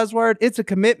just a buzzword. It's a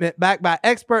commitment backed by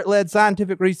expert-led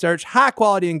scientific research,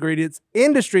 high-quality ingredients,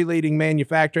 industry-leading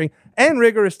manufacturing, and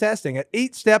rigorous testing. At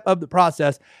each step of the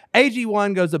process,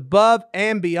 AG1 goes above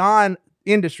and beyond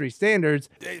industry standards.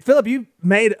 Philip, you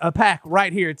made a pack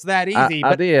right here. It's that easy.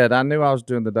 I did. I knew I was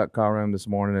doing the duck call room this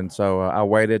morning, and so I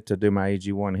waited to do my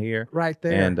AG1 here. Right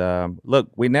there. And look,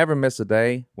 we never miss a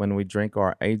day when we drink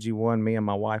our AG1, me and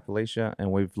my wife, Alicia,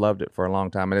 and we've loved it for a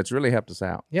long time, and it's really helped us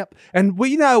out. Yep. And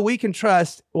we know we can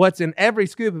trust what's in every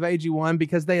scoop of AG1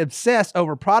 because they obsess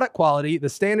over product quality, the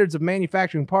standards of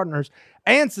manufacturing partners,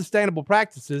 and sustainable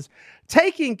practices.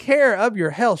 Taking care of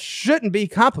your health shouldn't be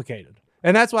complicated.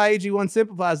 And that's why AG1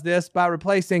 simplifies this by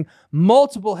replacing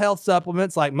multiple health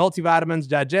supplements like multivitamins,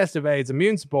 digestive aids,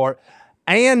 immune support,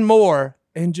 and more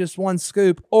in just one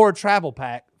scoop or travel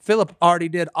pack. Philip already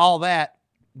did all that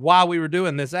while we were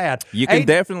doing this ad. You can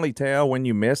definitely tell when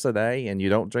you miss a day and you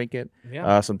don't drink it.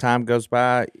 Yeah. Some time goes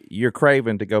by, you're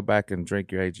craving to go back and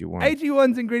drink your AG1.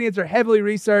 AG1's ingredients are heavily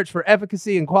researched for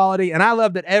efficacy and quality, and I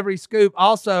love that every scoop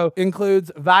also includes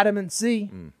vitamin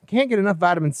C. Can't get enough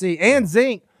vitamin C and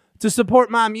zinc to support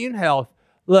my immune health.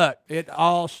 Look, it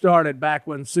all started back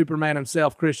when Superman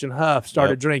himself, Christian Huff,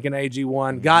 started drinking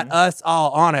AG1, got us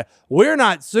all on it. We're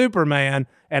not Superman,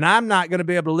 and I'm not going to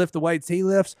be able to lift the weights he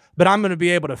lifts, but I'm going to be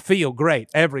able to feel great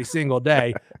every single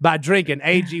day by drinking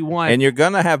AG1. And you're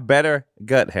going to have better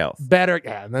gut health.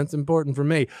 Yeah, that's important for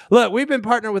me. Look, we've been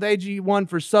partnered with AG1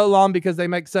 for so long because they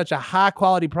make such a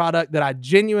high-quality product that I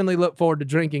genuinely look forward to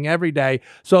drinking every day.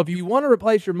 So if you want to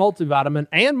replace your multivitamin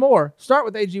and more, start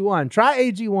with AG1. Try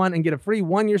AG1 and get a free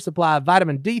 1-year supply of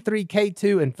vitamin D3,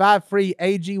 K2, and 5 free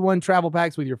AG1 travel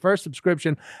packs with your first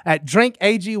subscription at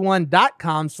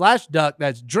drinkag1.com/duck.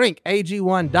 That's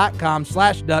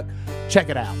drinkag1.com/duck. Check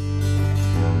it out.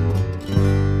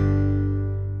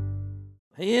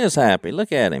 He is happy.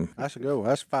 Look at him. That's a good one.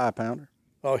 That's a 5-pounder.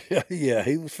 Oh, yeah,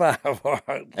 he was 5. All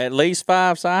right. At least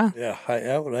 5, Si. Yeah, hey,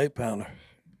 that was an 8-pounder.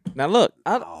 Now, look,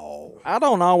 I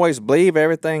don't always believe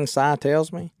everything Si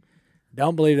tells me.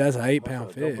 Don't believe that's an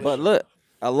 8-pound fish. But look,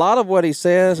 a lot of what he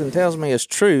says and tells me is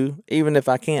true, even if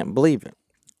I can't believe it.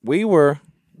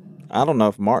 I don't know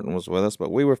if Martin was with us,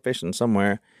 but we were fishing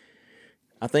somewhere.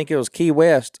 I think it was Key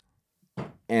West.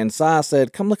 And Si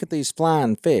said, come look at these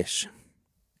flying fish.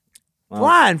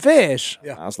 Flying fish.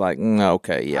 I was like,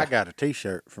 okay, yeah. I got a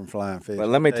T-shirt from Flying Fish. But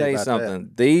let me tell you about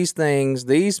something. These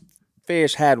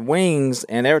fish had wings,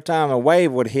 and every time a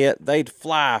wave would hit, they'd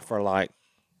fly for like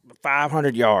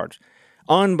 500 yards.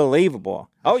 Unbelievable.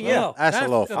 Oh, yeah. That's a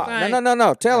little the fun. thing.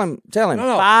 No. Tell him.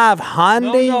 No.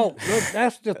 500? No, look,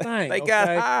 that's the thing. They got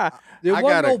okay? high. There I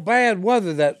wasn't gotta- no bad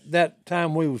weather that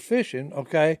time we was fishing,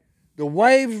 okay? The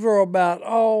waves were about,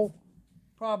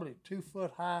 probably 2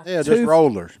 foot high. Yeah, just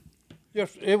rollers.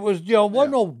 It was,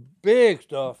 wasn't no big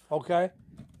stuff, okay?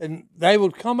 And they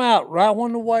would come out right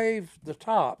when the waves, the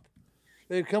top,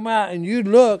 they'd come out and you'd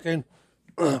look and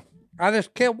I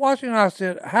just kept watching and I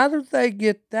said, how did they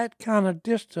get that kind of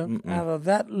distance out of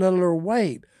that littler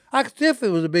wave? I could see if it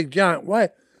was a big giant wave.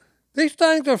 These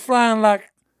things are flying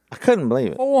like I couldn't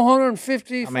believe it.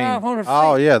 450, 500 feet.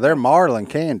 Oh, yeah, they're marlin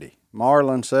candy.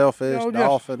 Marlin, sailfish, just-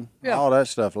 dolphin, all that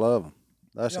stuff, love them.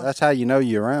 That's how you know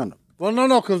you're around them. Well,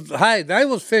 no, because, hey, they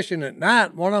was fishing at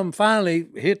night. One of them finally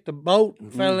hit the boat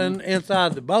and fell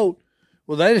inside the boat.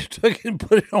 Well, they just took it and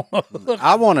put it on a hook.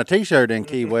 I want a T-shirt in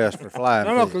Key West for Flying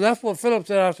No, Fish. because that's what Philip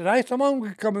said. I said, hey, some of them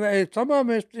could come in. Some of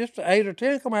them, it's just 8 or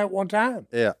 10 come out at one time.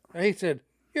 Yeah. And he said,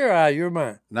 you're out, you're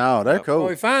mine. No, they're So cool.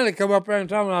 he finally come up there and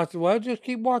told me, I said, well, just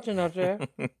keep watching out there.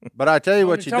 But I tell you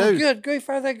what you Told me, do. good grief,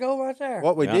 there they go right there.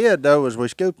 What we did, though, is we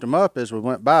scooped them up as we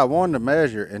went by, 1, to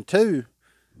measure, and 2,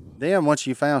 then once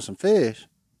you found some fish,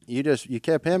 you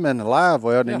kept him in the live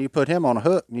well, and then you put him on a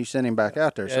hook, and you sent him back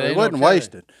out there. Yeah, So ain't he no wasn't telling.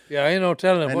 wasted. Yeah, ain't no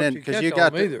telling And what then, you because catch you on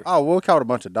got them either. we caught a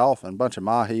bunch of dolphin, a bunch of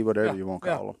mahi, whatever you want to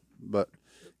call them. But,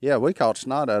 yeah, we caught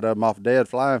snot out of them off dead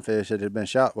flying fish that had been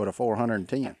shot with a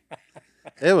 410.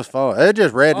 It was fun. It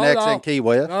just rednecks in Key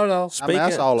West. No. I mean,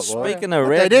 that's all it was. Speaking of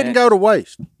But they didn't redneck- go to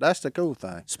waste. That's the cool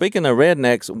thing. Speaking of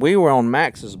rednecks, we were on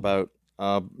Max's boat.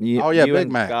 You Big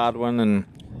and Mac. Godwin and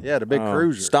Yeah, the big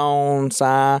cruiser. Stone, Si,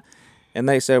 and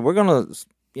they said we're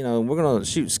gonna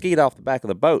shoot skeet off the back of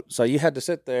the boat. So you had to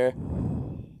sit there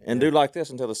and do like this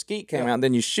until the skeet came out, and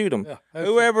then you shoot them.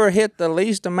 Whoever hit the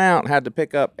least amount had to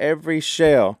pick up every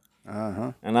shell.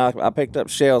 And I picked up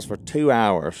shells for 2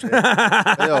 hours.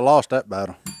 Bill lost that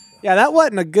battle. Yeah, that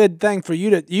wasn't a good thing for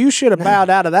you to. You should have bowed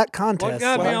out of that contest. What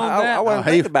got me Well, on I that? wasn't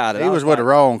thinking about it. He I was with like, the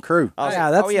wrong crew. Yeah,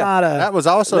 that's not a. That was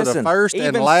also Listen, the first and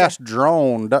even last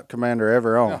drone duck commander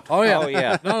ever owned. Oh, yeah. Oh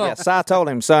yeah, No. yeah. Si told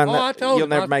him, son, Oh, that I told you'll him.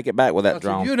 never I- make it back with that I said,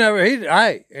 drone. you never, he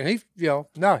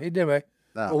didn't make.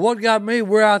 No. But what got me,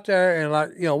 we're out there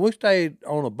and we stayed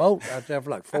on a boat out there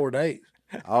for like 4 days.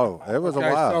 Oh, it was a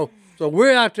Okay, while. so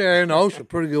we're out there in the ocean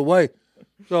pretty good way.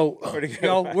 So you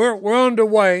know, we're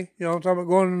underway. You know, I'm talking about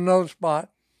going to another spot,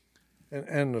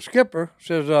 and the skipper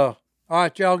says, "All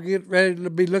right, y'all get ready to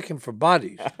be looking for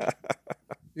bodies."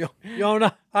 you know,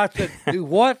 and I said, "Do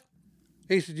what?"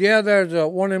 He said, "Yeah, there's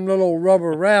one of them little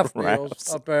rubber raft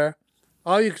deals up there.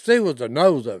 All you could see was the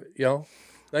nose of it. You know,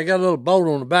 they got a little boat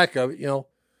on the back of it. You know,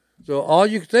 so all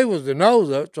you could see was the nose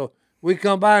of it. So we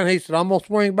come by, and he said, I'm gonna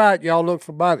swing by it. Y'all look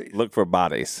for bodies. Look for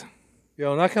bodies. You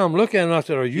know, and I come looking at him, and I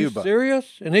said, are you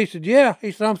serious? And he said, yeah.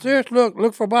 He said, I'm serious.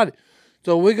 Look for bodies.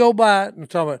 So we go by it,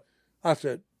 and I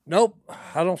said, nope,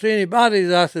 I don't see any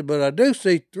bodies. I said, but I do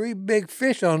see 3 big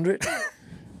fish under it.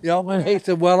 You know, and he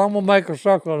said, well, I'm going to make a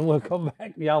circle, and we'll come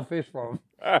back and y'all fish for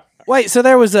them. Wait, so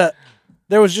there was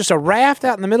just a raft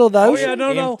out in the middle of the ocean? Oh,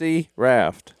 yeah, no. Empty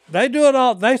raft. They do it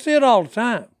all. They see it all the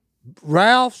time.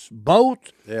 Rafts,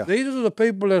 boats. Yeah. These are the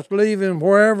people that's leaving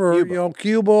wherever, you know,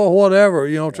 Cuba or whatever,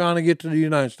 you know, trying to get to the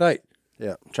United States.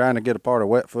 Yeah, trying to get a part of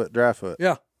wet foot, dry foot.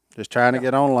 Yeah. Just trying to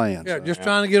get on land. Yeah, so. just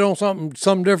trying to get on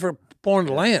some different point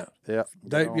of land. Yeah,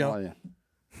 They, get on you know, land.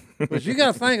 but you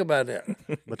got to think about that.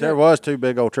 But there was 2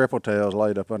 big old triple tails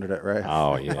laid up under that raft.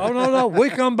 Oh yeah. Oh, no. We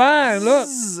come by and look.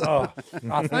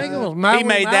 I think it was Maui. He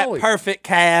made that perfect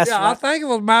cast. Yeah, I think it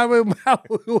was Maui.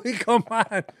 We come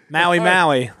by. Maui.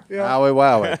 Maui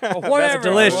wowie. Or whatever. That's a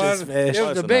delicious it was. fish. It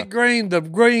was the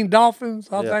green dolphins,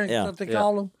 I think Yeah. that's what they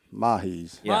call them.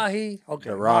 Mahis. Mahi. Okay.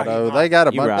 Dorado. mahi. They got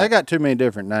a You bunch. right. They got too many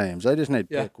different names. They just need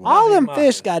to pick one. All them Mahi.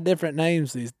 fish got different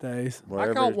names these days.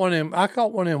 I caught one of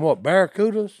them. What,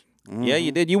 barracudas? Yeah,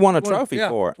 you did. You won a trophy Yeah,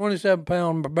 for it.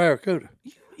 27-pound barracuda.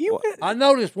 You I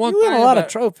noticed one You thing. win a lot of about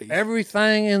trophies.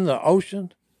 Everything in the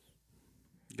ocean.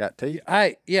 Got teeth.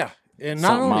 Hey, yeah. And not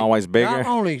Something only, always bigger. Not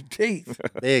only teeth,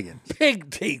 Biggin. big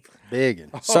teeth.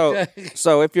 Biggin. So, Okay.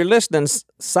 so if you're listening,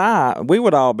 Si, we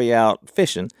would all be out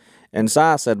fishing, and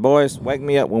Si said, "Boys, wake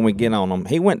me up when we get on them."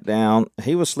 He went down.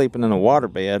 He was sleeping in a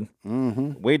waterbed.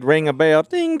 Mm-hmm. We'd ring a bell,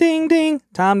 ding, ding, ding.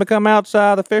 Time to come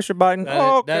outside. The fish are biting.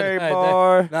 Okay,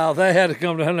 boy. Now they had to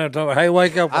come down there and tell me, "Hey,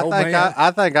 wake up, old man."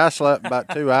 I think I slept about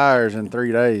 2 hours in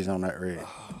 3 days on that rig.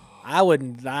 I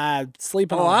wouldn't.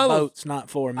 Sleeping Oh, on boats not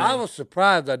for me. I was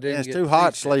surprised I didn't. It's get too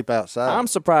hot to seasick. sleep outside. I'm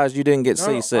surprised you didn't get No,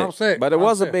 seasick. I'm sick. But it I'm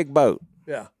was a sick. big boat.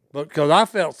 Yeah, but because I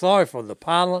felt sorry for the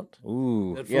pilot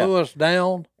Ooh, that yeah. flew us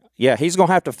down. Yeah, he's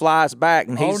gonna have to fly us back,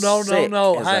 and Oh, he's no, sick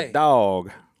as hey. a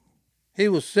dog. He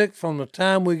was sick from the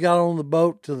time we got on the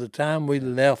boat to the time we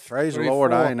left. Praise the 3,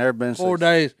 Lord, 4 I ain't never been 4 sick.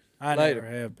 days I later.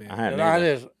 never have been. I hadn't And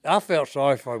either. I felt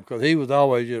sorry for him because he was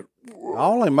always just. The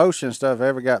only motion stuff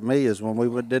ever got me is when we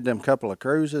did them couple of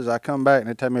cruises. I come back and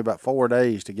it took me about 4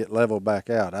 days to get leveled back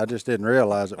out. I just didn't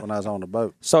realize it when I was on the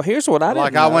boat. So here's what I didn't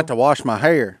Like know. I went to wash my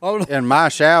hair Oh, no. in my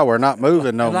shower, not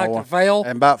moving no Like more, to fail?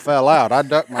 and about fell out. I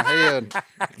ducked my head,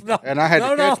 and I had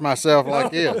No, to catch myself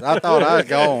like this. I thought I was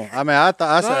gone. I mean, I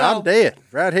said No. I'm dead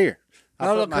right here. I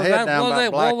No, put my 'cause head that- down, what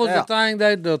about what was blacked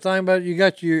out. the thing about you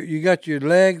got your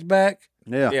legs back?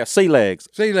 Yeah, sea legs.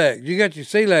 Sea legs. You got your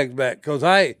sea legs back. Because,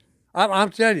 hey, I'm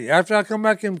telling you, after I come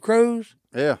back in cruise,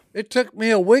 Yeah, it took me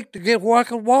a week to get where I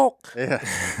could walk. yeah.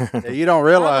 Yeah, you don't I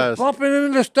realize. was bumping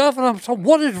into stuff, and I'm so,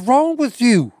 what is wrong with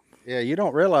you? Yeah, you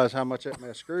don't realize how much that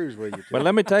mess screws with you. But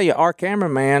let me tell you, our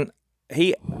cameraman,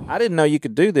 I didn't know you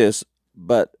could do this,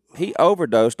 but he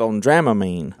overdosed on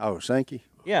Dramamine. Oh, Sinky.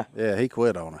 Yeah. Yeah, he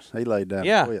quit on us. He laid down. And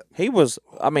Yeah, quit. he was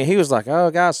like, oh,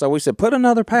 guys. So we said, put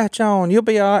another patch on. You'll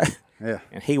be all right. Yeah.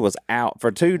 And he was out for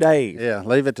 2 days. Yeah,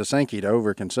 leave it to Sinky to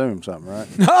overconsume something, right?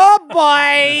 Oh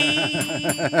boy!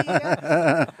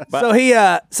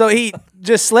 So he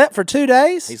just slept for 2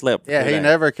 days. He slept. for Yeah, 2 he days.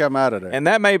 never come out of there. And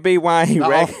that may be why he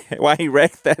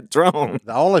wrecked that drone.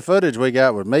 The only footage we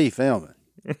got was me filming.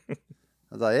 I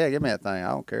was like, yeah, give me that thing. I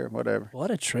don't care, whatever.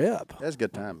 What a trip! That's a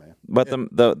good time, man. But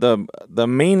the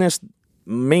meanest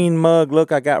mean mug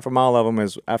look I got from all of them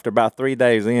is after about 3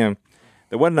 days in,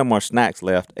 there wasn't no more snacks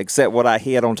left except what I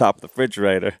hid on top of the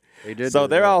refrigerator. He did So do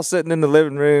they're that. all sitting in the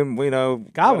living room,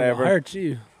 God will whatever. hurt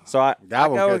you. So I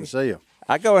Goblin go couldn't and, see him.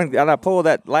 I go and I pull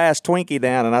that last Twinkie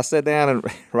down and I sit down and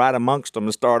right amongst them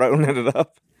and start opening it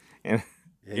up. And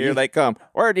here they come.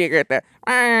 Where do you get that?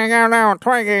 I got no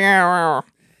Twinkie.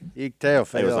 You can tell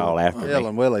They was all after Phil me.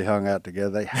 and Willie hung out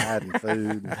together. They hiding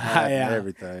food, and hiding Yeah.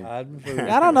 everything. I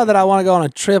don't know that I want to go on a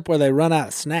trip where they run out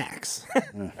of snacks.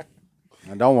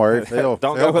 And don't worry, Phil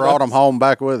Don't Phil go with brought us. them home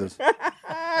back with us.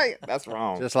 That's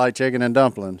wrong. Just like chicken and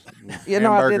dumplings, You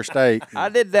know, I hamburger did- steak, I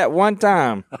did that one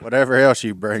time. whatever else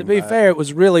you bring. To be back. fair, it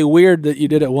was really weird that you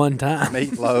did it one time.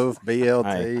 Meatloaf,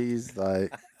 BLTs,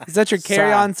 like Is that your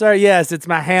carry-on, sir? Yes, it's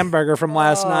my hamburger from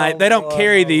last night. They don't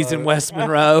carry these in West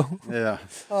Monroe. yeah.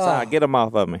 So get them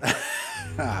off of me.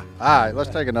 All right, let's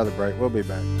take another break. We'll be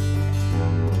back.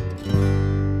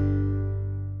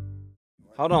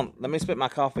 Hold on. Let me spit my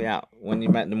coffee out when you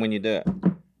do it.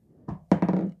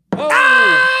 Oh,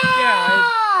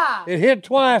 yeah. It hit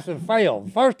twice and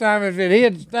failed. First time, if it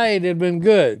hit and stayed, it'd been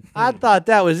good. I thought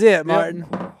that was it, Martin.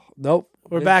 Nope.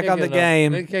 We're Didn't back kick on the enough.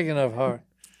 game. Didn't kick enough hard.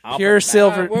 Pure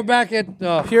silver. We're back at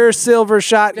Pure silver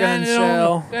shotgun standing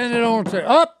shell. on, standing on the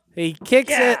up. He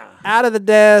kicks it out of the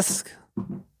desk,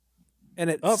 and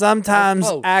it Up. sometimes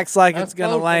That's close. acts like That's it's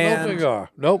going to close, but no land. cigar.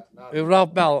 Nope. It was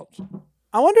off balance.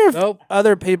 I wonder if Nope.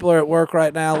 other people are at work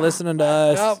right now listening to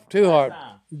us Nope. Too hard.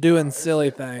 doing silly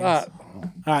things. All right.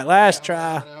 All right, last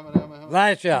try.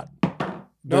 Last shot.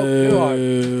 Nope. Too hard.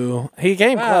 Boo. He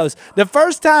came close. The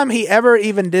first time he ever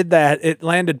even did that, it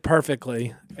landed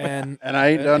perfectly. And And I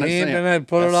ain't done it He ain't since. gonna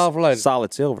put it off later.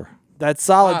 Solid silver. that's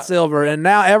solid silver. And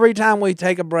now every time we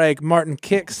take a break, Martin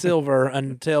kicks silver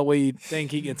until we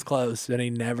think he gets close, and he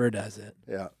never does it.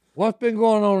 Yeah. What's been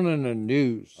going on in the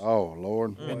news? Oh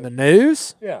Lord. In the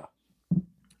news, Yeah.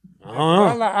 I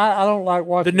don't know. I don't like The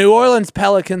watching. New Orleans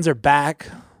Pelicans are back.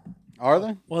 Are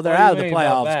they? Well, they're What do you out of the mean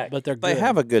about playoffs, back? but they're They good.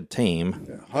 have a good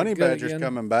team. Honey good Badger's again.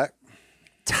 coming back.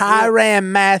 Tyrann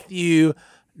Matthew,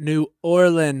 New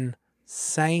Orleans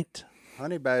Saint.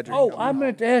 Honey Badger. Oh, coming I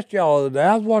meant to ask y'all the other day.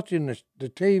 I was watching the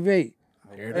TV.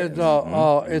 Is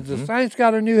the Saints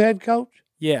got a new head coach?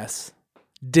 Yes,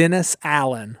 Dennis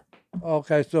Allen.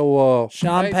 Okay, so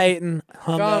Sean Payton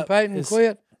hung Sean up Payton his-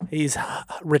 quit. He's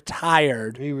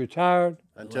retired, He retired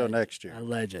until next year.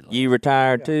 allegedly. You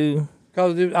retired too?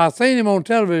 because I seen him on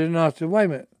television. And I said, "Wait a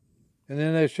minute," and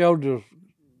then they showed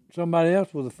somebody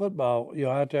else with a football,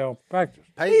 out there on practice.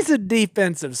 He's a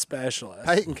defensive specialist.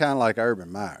 Peyton kind of like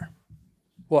Urban Meyer.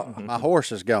 What? My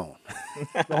horse is gone.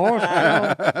 The horse?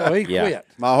 Oh, he Yeah. quit.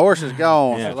 My horse is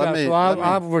gone. Yeah. So let me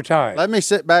I'm retired. let me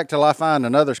sit back till I find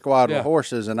another squad Yeah. with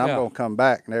horses, and I'm Yeah. gonna come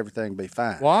back and everything be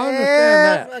fine. Well, I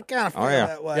understand that. kind of feel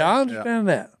that way. Yeah, I understand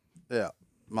that. Yeah,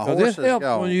 my 'Cause horse this is helps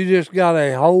gone. when you just got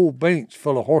a whole bench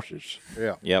full of horses.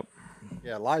 Yeah, Yep.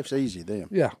 yeah. Life's easy then.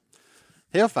 Yeah.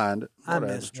 He'll find it. I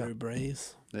Whatever. miss Drew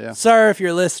Brees. Yeah, Sir, if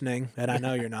you're listening, and I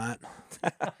know you're not,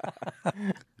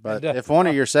 but if one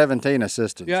of your 17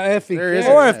 assistants, Yeah, if he there is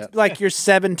cares. or a- if like your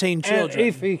 17 And children,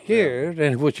 if he cares,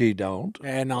 and which he don't.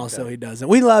 and also he doesn't.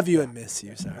 We love you and miss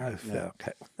you, sir.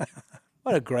 Okay.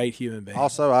 What a great human being.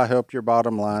 also I helped your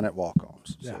bottom line at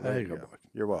walk-ons. So Yeah, there you go. boy.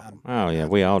 You're welcome. Oh yeah,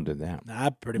 we all did that. I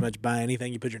pretty much buy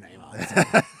anything you put your name on.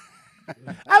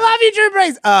 I love you, Drew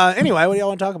Brees. Anyway, what do y'all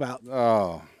want to talk about?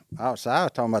 Oh, I was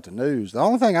talking about the news. The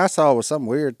only thing I saw was some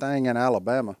weird thing in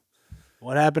Alabama.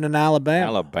 What happened in Alabama?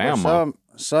 Alabama.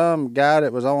 Some guy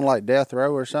that was on like death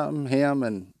row or something, him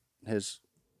and his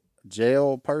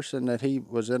jail person that he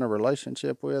was in a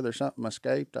relationship with or something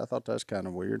escaped. I thought that's kind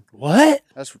of weird. What?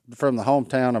 That's from the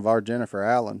hometown of our Jennifer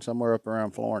Allen, somewhere up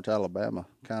around Florence, Alabama.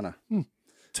 Kind of.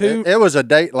 It was a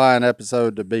Dateline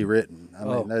episode to be written. I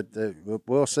mean,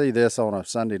 we'll see this on a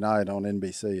Sunday night on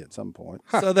NBC at some point.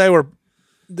 So they were,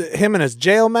 him and his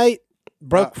jailmate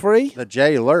broke free? The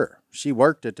jailer, she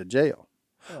worked at the jail.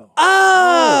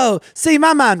 Oh, see,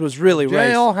 my mind was really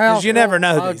racing. Jailhouse. 'Cause you never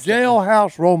know these things.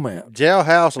 Jailhouse romance.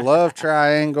 Jailhouse love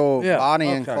triangle, Yeah, Bonnie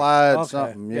and okay, Clyde, okay,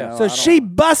 something. You yeah. know, So I don't- she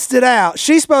busted out.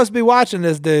 She's supposed to be watching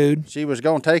this dude. She was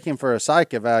going to take him for a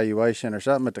psych evaluation or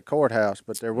something at the courthouse,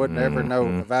 but there wasn't ever no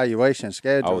evaluation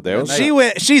scheduled. Oh, there was-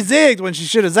 And She zigged when she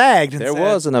should have zagged. And There said,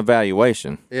 was an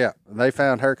evaluation. yeah, they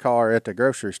found her car at the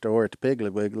grocery store at the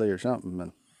Piggly Wiggly or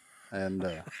something, and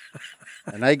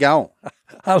they gone.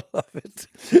 I love it.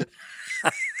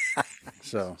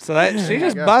 So So that she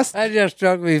just busted. That just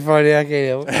struck me funny. I can't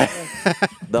help it.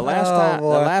 The last boy.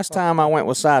 last time I went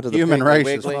with side to the human Piggly race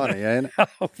Wiggly, is funny, ain't it?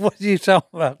 What are you talking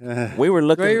about? we were Three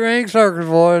looking. ring circus,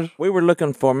 boys. We were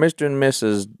looking for Mr. and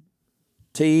Mrs.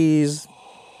 T's.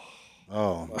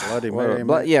 Oh, Bloody Mary.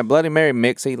 Bloody Mary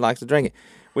mix. He likes to drink it.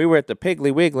 We were at the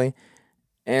Piggly Wiggly,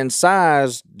 and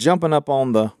Si's jumping up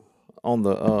on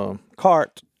the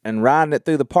cart and riding it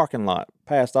through the parking lot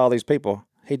past all these people.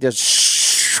 He just.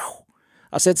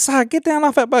 I said, Si, get down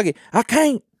off that buggy. I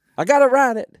can't. I gotta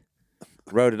ride it.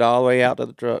 Rode it all the way out to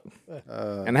the truck.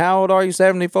 And how old are you?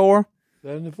 74.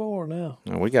 74 now.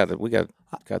 Oh, we got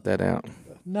cut that out.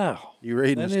 No. You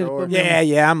reading They the need to story? put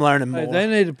Yeah, I'm learning more. Hey, they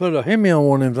need to put a Hemi on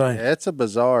one of them things. Yeah, it's a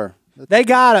bizarre. They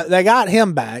got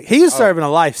him back. He was serving a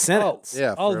life sentence.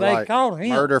 Yeah. Oh, for they like caught him.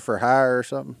 murder for hire or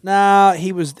something. No,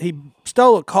 he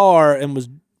stole a car and was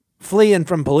fleeing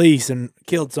from police and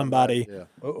killed somebody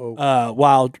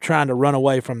while trying to run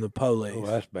away from the police. Oh,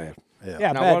 that's bad.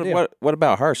 Yeah, Now, bad deal. what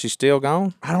about her? She's still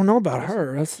gone? I don't know about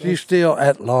her. She's still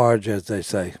at large, as they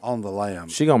say. On the lamb.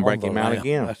 She gonna break On him the out lamb.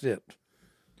 again. That's it.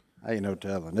 Ain't no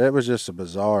telling. It was just a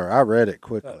bizarre. I read it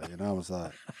quickly, and I was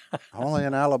like, only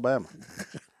in Alabama.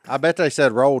 I bet they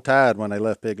said Roll Tide when they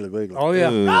left Piggly Wiggly. Oh yeah,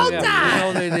 Ooh. Roll Tide. You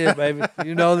know they did, baby.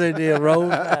 You know they did. Roll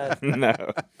Tide. No.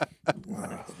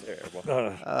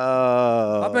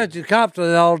 Oh, I bet you cops do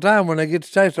that all the time when they get to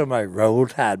say something like "Roll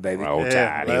Tide, baby." Roll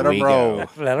yeah, Tide. let Here them we roll. go.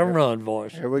 Let them run,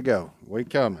 boys. Here we go. We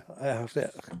coming. That's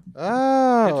it.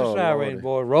 Oh, Get the siren, Lordy.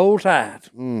 boy. Roll Tide.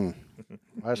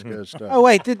 That's good stuff. Oh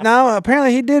wait, no.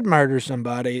 Apparently he did murder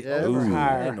somebody Yeah, over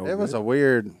hire. it was a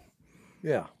weird.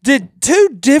 Yeah, Did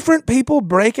 2 different people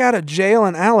break out of jail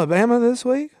in Alabama this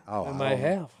week? Oh, they may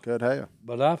have, Could have.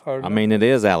 but I've heard. I mean, it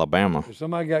is Alabama. if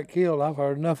somebody got killed, I've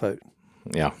heard enough of it.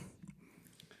 Yeah.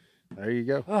 There you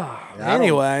go.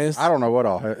 Anyways, I don't know what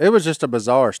all. It was just a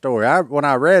bizarre story. When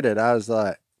I read it, I was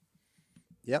like,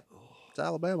 "Yep, it's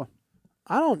Alabama."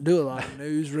 I don't do a lot of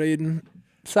news reading.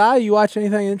 Si, you watch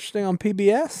anything interesting on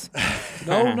PBS?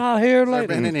 No, not here There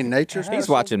lately. been any nature stuff? He's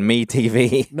watching Me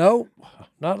TV. No,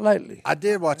 not lately. I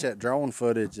did watch that drone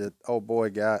footage that old boy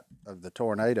got of the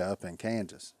tornado up in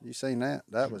Kansas. You seen that?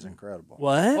 That was incredible.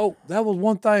 What? Oh, that was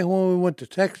one thing when we went to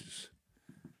Texas.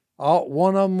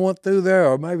 One of them went through there,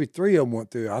 or maybe 3 of them went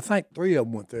through there. I think 3 of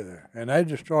them went through there, and they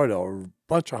destroyed a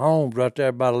bunch of homes right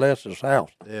there by Lester's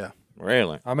house. Yeah,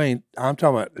 Really? I mean, I'm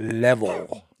talking about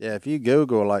level. yeah. If you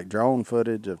Google like drone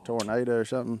footage of tornado or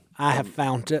something, I have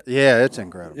found it. yeah, it's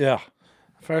incredible. Yeah.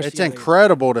 First, It's you gotta-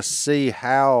 incredible to see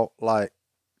how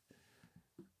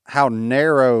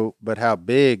narrow but how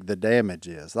big the damage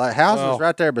is. Like houses Well-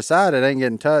 right there beside it ain't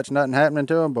getting touched, nothing happening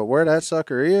to them. But where that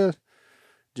sucker is,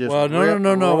 just Well, no.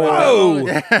 Whoa! Whoa.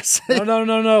 Yeah, see?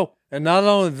 No. And not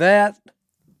only that,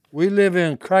 we live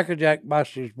in crackerjack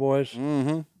bastards, boys.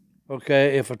 Mm-hmm.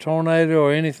 Okay, if a tornado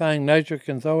or anything nature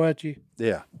can throw at you,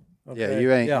 Yeah, yeah. okay,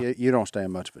 You ain't yeah. You don't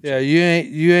stand much of a Yeah, chance.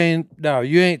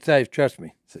 you ain't safe. Trust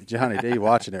me. See, Johnny D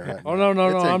watching it right now. Oh no, It's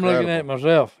I'm looking incredible. at it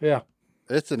myself. Yeah.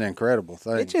 It's an incredible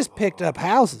thing. It just picked up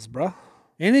houses, bro.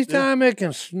 Anytime it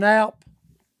can snap,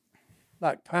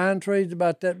 like pine trees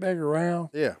about that big around.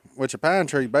 Yeah, which a pine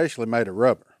tree basically made of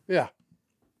rubber. Yeah.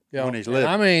 Yeah. When he's and living.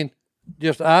 I mean,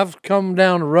 just I've come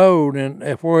down the road and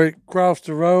if where it crossed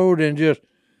the road and just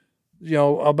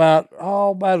about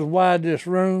as wide this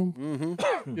room,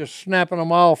 just snapping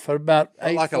them off at about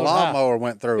 8 Like a foot high. lawnmower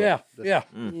went through Yeah, it. yeah.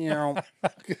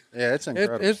 Yeah, it's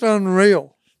incredible. It's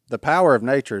unreal. The power of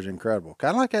nature is incredible.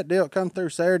 Kind of like that deal that come through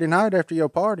Saturday night after your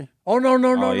party. Oh no,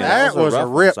 yeah. That was a rough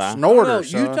one, rip Si. snorter, No, you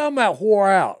son. talking about wore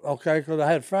out, okay? Because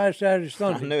I had Friday, Saturday, I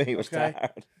Sunday. knew he was okay?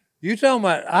 tired. You talking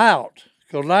about out?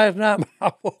 Because last night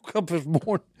I woke up this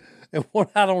morning and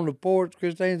went out on the porch.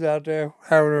 Christine's out there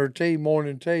having her tea,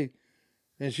 morning tea,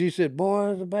 and she said, "Boy,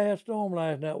 it was a bad storm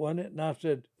last night, wasn't it?" And I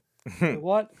said,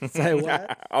 "What?" Say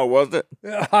what? Oh, was it?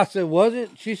 I said, "Was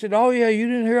it?" She said, "Oh yeah, you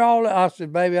didn't hear all that." I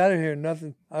said, "Baby, I didn't hear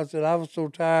nothing." I said, "I was so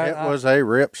tired." It was a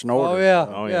rip snorter. Oh yeah,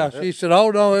 Oh, yeah. yeah. She said, "Oh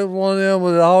no, it was one of them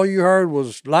where all you heard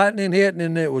was lightning hitting,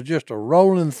 and it was just a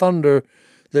rolling thunder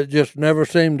that just never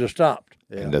seemed to stop."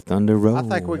 And the thunder rolled.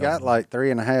 I think we got like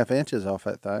 3.5 inches off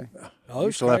that thing. Oh, You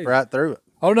it's slept crazy. right through it.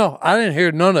 Oh no, I didn't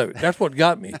hear none of it. That's what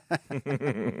got me.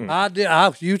 I did.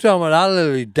 You talking about? I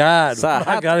literally died Si, when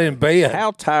I got in bed.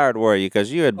 How tired were you?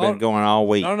 Because you had been Oh, going all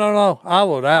week. No. I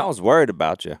was I out. was worried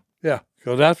about you. Yeah,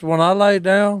 because that's when I laid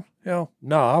down. No,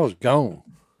 I was gone.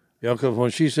 Because when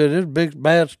she said it's a big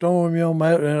bad storm,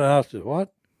 mate, and I said,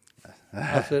 "What?"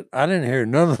 I said, "I didn't hear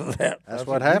none of that." That's I what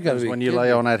said, "You gotta happens be when you kidding lay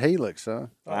me." on that helix, son.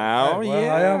 Oh, Well,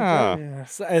 I am yeah. telling you.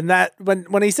 So- and that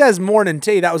when he says morning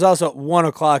tea, that was also at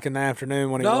 1:00 in the afternoon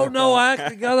when he No, woke no, up. I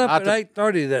actually got up at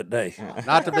 8:30 that day.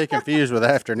 Not to be confused with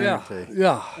afternoon tea.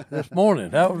 Yeah, this morning.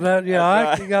 That was that. Yeah, I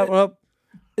actually got up.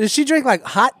 Does she drink like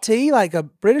hot tea, like a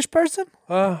British person?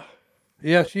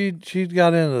 Yeah, she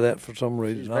got into that for some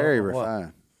reason. She's I don't very know what.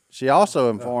 refined. She also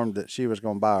informed that she was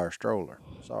going to buy her stroller.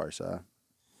 Sorry, Si.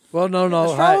 Well, no,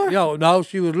 no.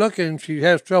 She was looking. She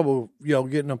has trouble,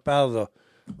 getting up out of the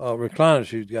recliner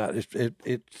she's got.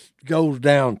 It goes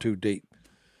down too deep.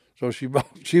 So she was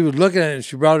looking at it and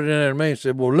she brought it in there to me and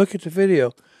said, "Well, look at the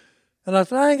video." And I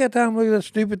said, "I ain't got time to look at that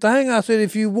stupid thing." I said,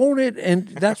 "If you want it and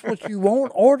that's what you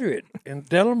want, order it and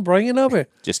tell them bring it up here."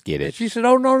 Just get And it. she said,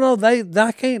 "Oh no,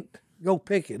 I can't go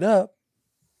pick it up."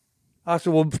 I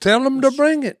said, "Well, tell them to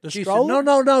bring it." She said, stroller?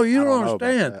 "No, you I don't don't know about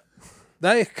understand. that.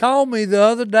 They called me the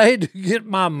other day to get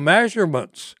my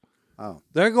measurements. Oh.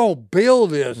 They're gonna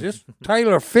build this. It's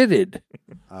tailor fitted.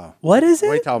 What is We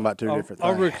it? talking about two different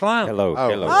A things. recliner. Hello. Oh.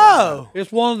 Hello. Oh,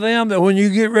 It's one of them that when you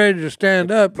get ready to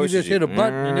stand up, you pushes just you. hit a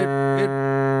button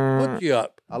and it puts you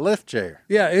up. A lift chair.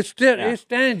 Yeah, it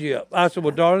stands you up. I said,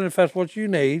 "Well, darling, if that's what you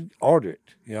need, order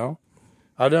it."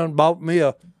 I done bought me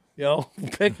a You know,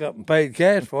 pick up and paid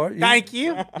cash for it. Thank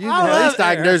you. At least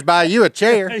I can do is buy you a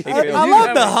chair. I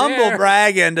love the humble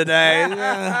bragging today.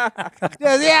 Yeah,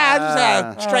 I just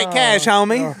have straight cash,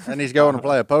 homie. And he's going to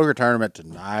play a poker tournament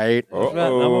tonight.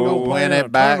 Go Win it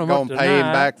back. Going to pay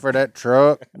him back for that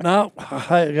truck. No,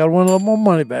 I got to win a little more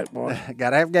money back, boy. Got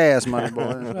to have gas money,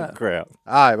 boy. Crap.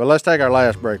 All right, well, let's take our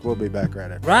last break. We'll be back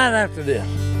right after. Right after this.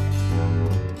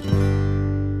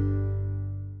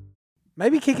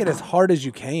 Maybe kick it as hard as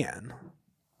you can.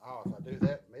 Oh, if I do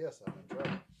that, miss, I'm in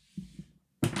trouble.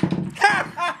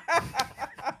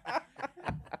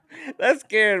 That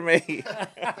scared me.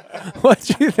 What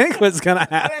do you think was going to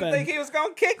I didn't think happen? he was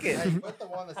going to kick it. Hey, put the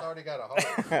one that's already got a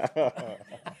hole.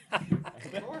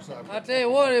 Of course I I tell you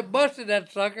what, it busted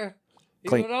that sucker. He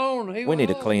Clean- was on. He We was need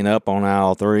to on. clean up on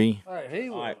aisle 3. All right, he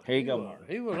was, All right, here you go, Mark.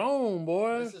 he was on,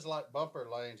 boy. This is like bumper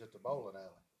lanes at the bowling alley.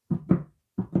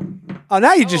 Oh,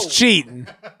 now you're just cheating.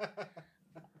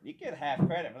 You get half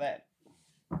credit for that.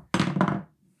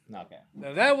 Okay.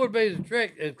 Now that would be the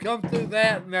trick. Is come through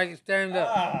that and make it stand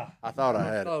up. I thought I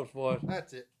had it. Close, boys.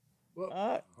 That's it.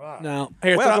 Right. No.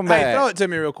 Here, Welcome hey, back. throw it to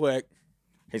me real quick.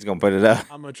 He's going to put it up.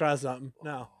 I'm going to try something.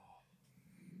 No.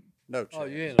 No Oh,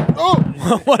 chance. you ain't.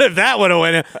 What if that would have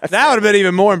went in? That would have been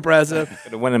even more impressive.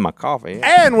 Could have went in my coffee.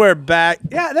 Yeah. And we're back.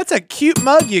 Yeah, that's a cute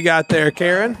mug you got there,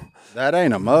 Karen. That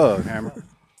ain't a mug, Hammer.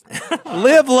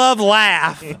 Live, love,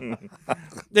 laugh.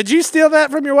 Did you steal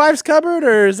that from your wife's cupboard,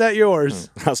 or is that yours?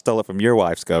 I stole it from your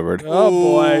wife's cupboard. Oh,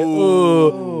 boy.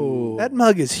 Ooh. That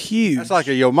mug is huge. That's like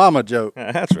a yo mama joke.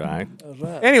 That's right.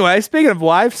 Anyway, speaking of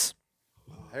wives,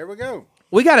 Here we go.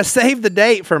 we got to save the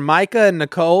date for Micah and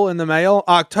Nicole in the mail.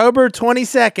 October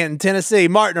 22nd, Tennessee.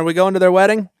 Martin, are we going to their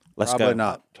wedding? Let's Probably go.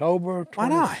 not. October Why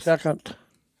not? 22nd.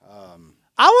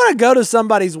 I want to go to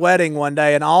somebody's wedding one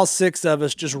day, and all 6 of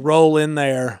us just roll in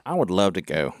there I would love to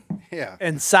go. Yeah.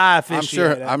 and Cy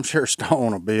officiate. I'm sure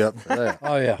Stone will be up for that.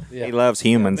 Oh, yeah. Yeah. He loves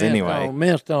humans anyway. Me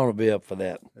and Stone will be up for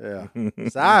that. Yeah.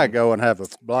 So I go and have a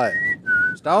blast.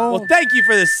 Stone. Well, thank you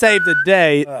for the save the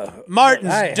date.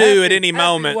 Martin's Hey, due happy- at any happy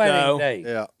moment, wedding though. day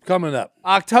Yeah. coming up.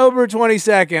 October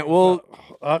 22nd. Well,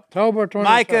 October 22nd.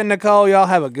 Micah and Nicole, y'all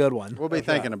have a good one. We'll be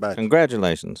thinking about you.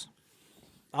 Congratulations.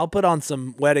 I'll put on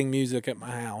some wedding music at my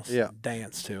house. Yeah.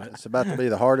 Dance to it. It's about to be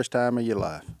the hardest time of your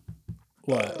life.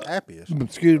 What? Happiest.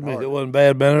 Excuse me, it wasn't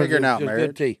bad manners. Figuring it was out just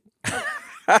marriage. good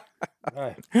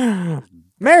tea.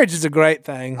 Marriage is a great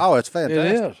thing. Oh, it's It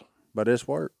fantastic. is. But it's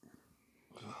work.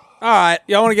 All right.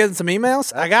 Y'all want to get in some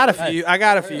emails? I got a few.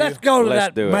 Let's go to Let's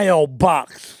that do it.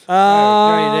 mailbox.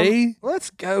 JD. Let's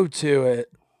go to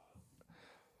it.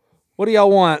 What do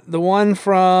y'all want? The one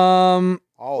from...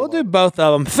 We'll do both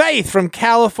of them. Faith from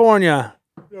California.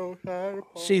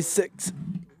 She's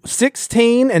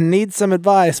 16 and needs some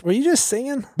advice. Were you just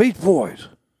singing? Beach Boys.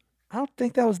 I don't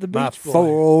think that was the My Beach Boys.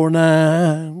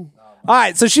 409. All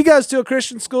right, so she goes to a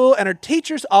Christian school, and her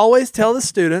teachers always tell the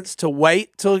students to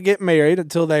wait till they get married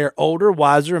until they are older,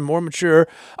 wiser, and more mature.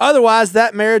 Otherwise,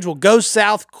 that marriage will go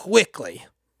south quickly.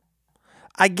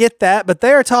 I get that, but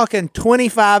they are talking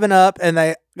 25 and up, and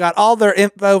they got all their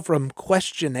info from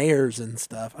questionnaires and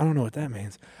stuff. I don't know what that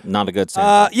means. Not a good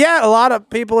sample. Yeah, a lot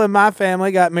of people in my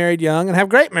family got married young and have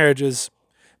great marriages.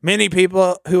 Many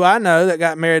people who I know that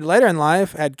got married later in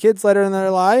life had kids later in their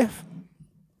life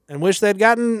and wish they'd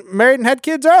gotten married and had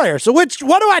kids earlier. So what do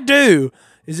I do?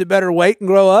 Is it better to wait and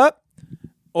grow up,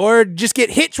 or just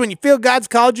get hitched when you feel God's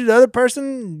called you to the other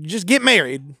person? Just get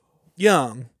married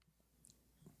young.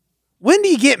 When do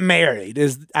you get married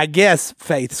is, I guess,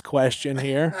 Faith's question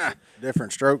here.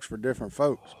 Different strokes for different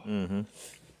folks. Mm-hmm.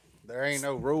 There ain't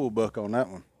no rule book on that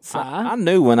one. I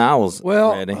knew when I was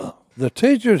Well, ready. the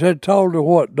teachers had told her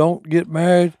what? Don't get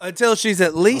married. Until she's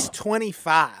at least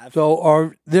 25.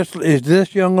 So, is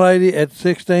this young lady at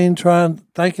 16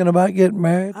 thinking about getting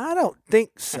married? I don't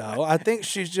think so. I think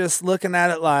she's just looking at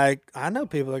it like, I know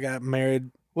people that got married.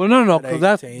 Well, no, At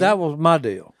because 18. that was my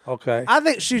deal. Okay. I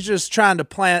think she's just trying to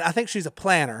plan. I think she's a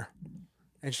planner,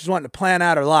 and she's wanting to plan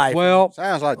out her life. Well,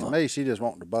 Sounds like to me she just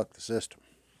wanting to buck the system.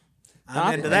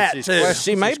 I'm into And that she's too.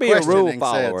 question- She may she's be a rule questioning said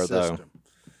follower, though. system.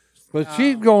 but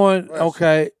she's going,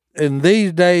 okay, in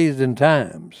these days and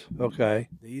times, okay.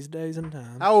 These days and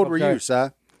times. How old were Okay. you, Si?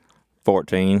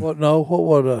 14. What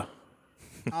was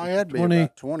Oh, you had to be 20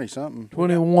 about 20-something.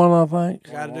 21, I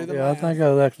think? Gotta do the Yeah, I math. think I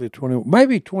was actually 20,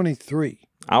 maybe 23.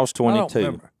 I was I don't 22.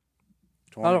 remember.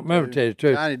 I don't remember, to tell you the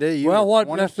truth. Johnny D, you Well, were what?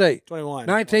 20? Let's see. 21.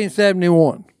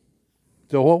 1971.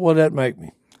 So what would that make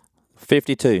me?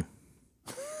 52.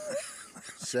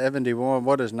 71.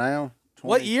 What is now?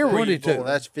 What year were you 22. Well,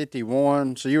 that's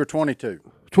 51. So you were 22.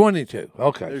 22.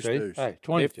 Okay, Deuce, see? deuce. Hey,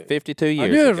 22. 52 years I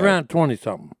knew it was ago. around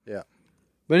 20-something. Yeah.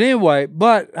 But anyway,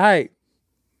 hey,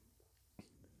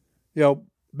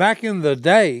 back in the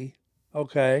day,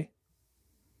 okay,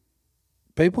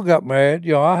 people got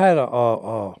married. I had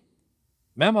a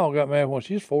Mama got married when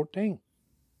she was 14,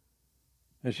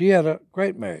 and she had a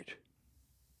great marriage.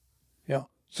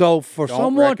 So for Don't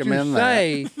someone to recommend that.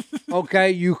 say,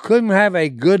 okay, you couldn't have a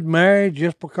good marriage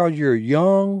just because you're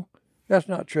young, that's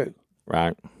not true.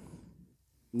 Right.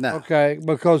 No. Okay,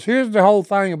 because here's the whole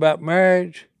thing about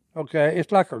marriage. Okay,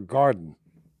 it's like a garden.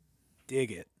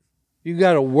 Dig it. You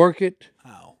got to work it,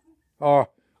 Oh. or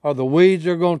the weeds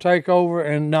are going to take over,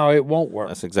 and no, it won't work.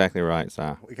 That's exactly right, Si.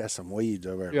 We got some weeds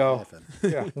over there. Yeah. laughing.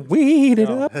 Yeah. Weed it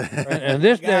up. And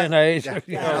this day and age,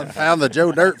 Found the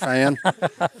Joe Dirt fan.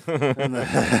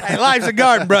 Hey, life's a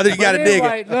garden, brother. You got to dig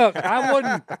it. Look, I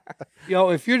wouldn't.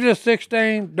 If you're just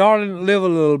 16, darling, live a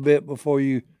little bit before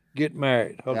you get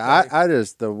married. Okay? Yeah, I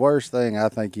just the worst thing I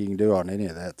think you can do on any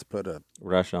of that is put a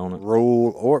Rush on it.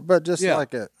 rule but just Yeah.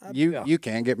 like you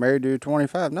can't get married to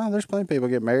 25. No, there's plenty of people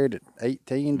get married at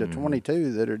 18 to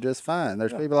 22 that are just fine.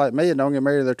 There's people like me that don't get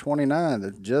married till they're 29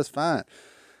 that's just fine.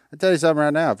 I tell you something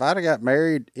right now. If I'd have got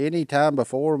married any time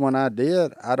before when I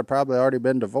did, I'd have probably already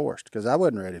been divorced because I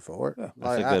wasn't ready for it. Like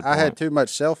That's a good I had point. too much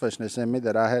selfishness in me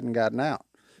that I hadn't gotten out,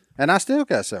 and I still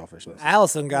got selfishness.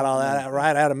 Allison got all that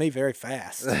right out of me very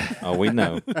fast. Oh, we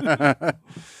know.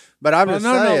 But I'm just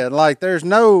no. saying, like, there is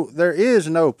no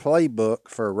playbook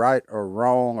for right or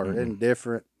wrong or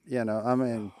indifferent. I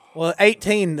mean, Well,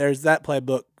 18, there's that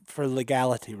playbook for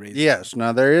legality reasons. yes,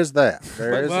 now there is that.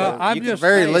 There is Well, I'm a just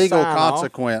very saying, legal sign off.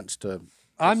 consequence to.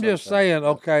 I'm just saying,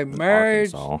 okay,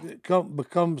 marriage Arkansas.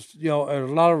 becomes, there's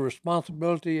a lot of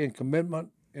responsibility and commitment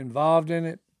involved in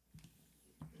it.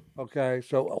 Okay,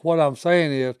 so what I'm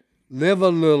saying is live a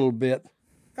little bit,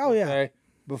 Oh, yeah. okay,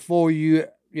 before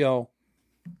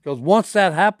because once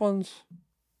that happens,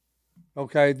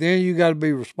 okay, then you got to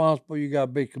be responsible. You got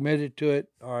to be committed to it,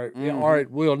 or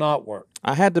it will not work.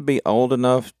 I had to be old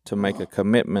enough to make a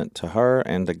commitment to her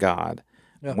and to God.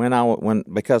 Yeah.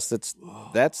 Because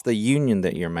that's the union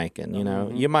that you're making.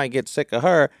 You might get sick of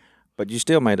her, but you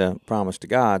still made a promise to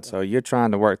God. So you're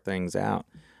trying to work things out.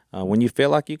 When you feel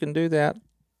like you can do that,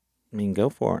 go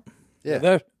for it.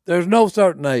 Yeah, There's no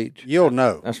certain age. you'll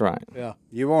know. That's right. Yeah.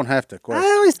 You won't have to I question.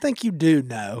 always think you do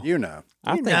know. You know.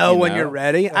 I You think know you when know. you're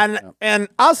ready. And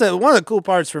also, one of the cool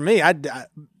parts for me,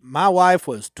 my wife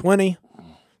was 20.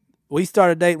 We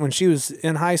started dating when she was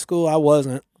in high school. I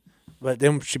wasn't. But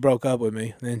then she broke up with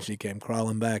me. Then she came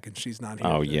crawling back, and she's not here.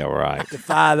 Oh, yeah, right.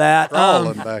 Defy that.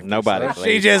 Crawling back. Nobody She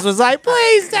believes. just was like,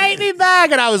 please take me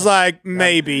back. And I was like,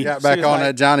 maybe. Got back She on was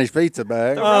that Johnny's Pizza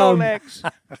bag.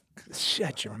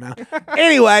 Shut your mouth.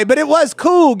 Anyway, but it was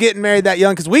cool getting married that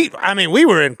young because we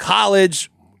were in college,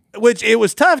 which it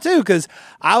was tough too because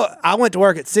I went to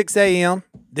work at 6 a.m.,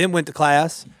 then went to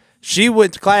class. She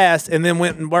went to class and then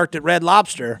went and worked at Red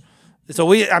Lobster.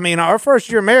 So our first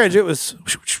year of marriage, it was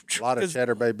A lot of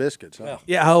Cheddar Bay biscuits. Huh?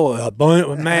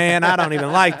 man, I don't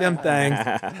even like them things.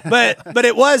 But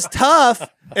it was tough,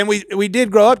 and we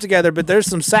did grow up together. But there's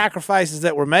some sacrifices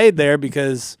that were made there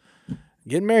because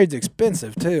getting married's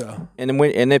expensive too.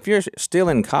 And if you're still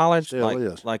in college, Still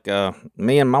is. like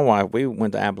me and my wife, we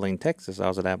went to Abilene, Texas. I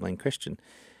was at Abilene Christian,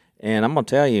 and I'm gonna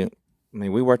tell you,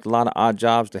 we worked a lot of odd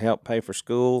jobs to help pay for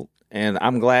school, and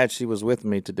I'm glad she was with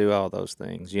me to do all those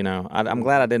things. I'm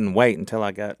glad I didn't wait until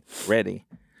I got ready,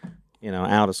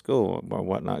 out of school or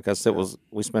whatnot, because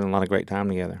we spent a lot of great time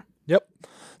together. Yep.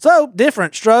 So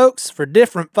different strokes for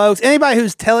different folks. Anybody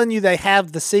who's telling you they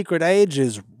have the secret age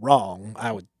is wrong,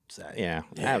 I would say. Yeah,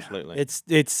 absolutely. It's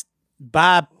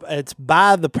by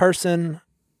the person,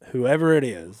 whoever it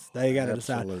is. They got to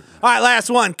decide. Absolutely. All right, last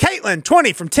one. Caitlin,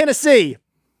 20 from Tennessee.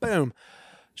 Boom.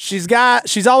 She's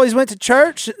always went to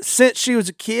church since she was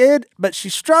a kid, but she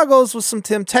struggles with some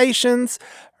temptations.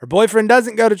 Her boyfriend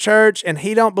doesn't go to church, and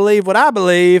he don't believe what I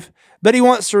believe, but he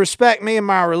wants to respect me and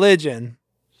my religion.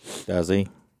 Does he?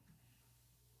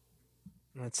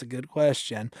 That's a good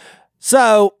question.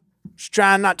 So she's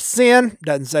trying not to sin.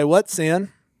 Doesn't say what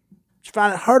sin. She's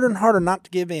finding it harder and harder not to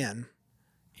give in.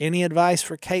 Any advice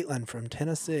for Caitlin from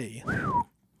Tennessee?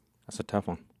 That's a tough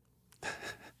one.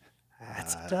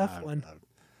 That's a tough one.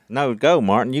 No, go,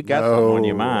 Martin. You got something on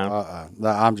your mind. No,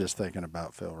 I'm just thinking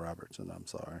about Phil Robertson. I'm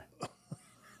sorry.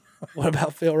 What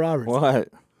about Phil Roberts? What?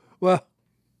 Well,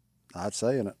 Not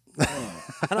saying it.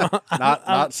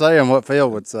 not saying what Phil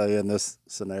would say in this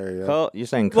scenario. Call, you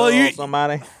saying call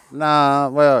somebody? Nah,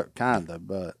 well, kind of,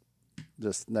 but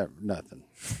just nothing.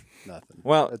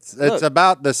 Well, It's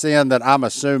about the sin that I'm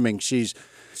assuming she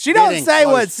She don't getting say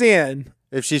close. what sin.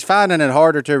 If she's finding it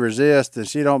harder to resist and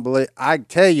she don't believe, I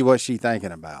tell you what she's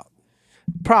thinking about.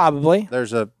 Probably.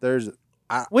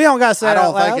 We don't got to say I it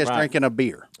out don't think loud. it's drinking a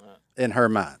beer in her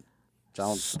mind. So I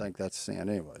don't think that's sin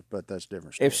anyway, but that's a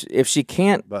different story. If she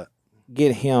can't But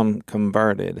get him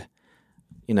converted,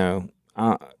 you know,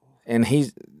 and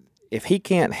if he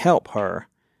can't help her,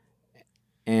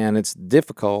 and it's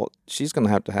difficult, she's going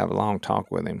to have a long talk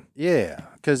with him. yeah,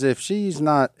 because if she's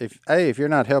not, if you're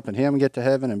not helping him get to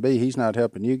heaven, and B, he's not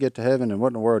helping you get to heaven, then what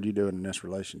in the world are you doing in this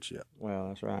relationship? Well,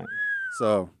 that's right.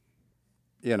 So,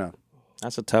 you know,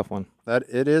 That's a tough one. that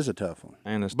it is a tough one.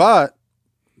 I understand. But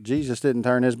Jesus didn't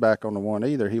turn his back on the one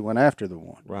either. He went after the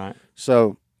one. Right.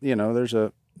 So, you know, there's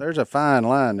a fine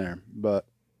line there. But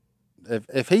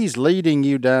if he's leading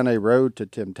you down a road to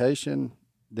temptation,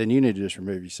 then you need to just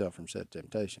remove yourself from said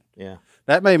temptation. Yeah.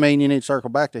 That may mean you need to circle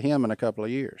back to him in a couple of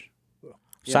years.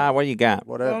 Si, what you got?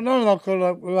 Whatever. No,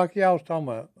 'cause like y'all was talking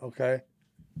about, okay?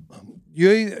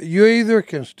 You either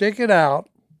can stick it out,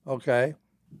 okay,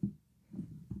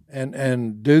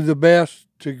 and do the best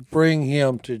to bring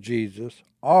him to Jesus,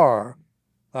 or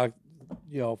like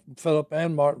Philip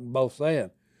and Martin both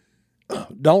saying,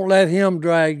 don't let him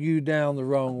drag you down the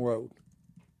wrong road.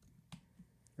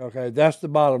 Okay, that's the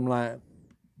bottom line.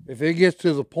 If it gets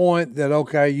to the point that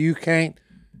okay, you can't,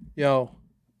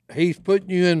 he's putting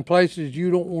you in places you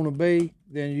don't want to be,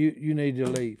 then you need to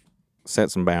leave.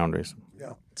 Set some boundaries.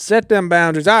 Set them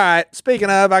boundaries. All right. Speaking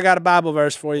of, I got a Bible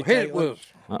verse for you. Hit it Caitlin. with us.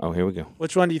 Uh-oh, here we go.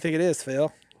 Which one do you think it is,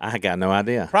 Phil? I got no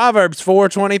idea. Proverbs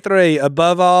 4:23.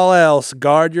 Above all else,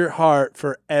 guard your heart,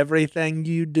 for everything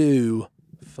you do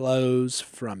flows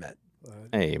from it.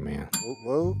 Amen.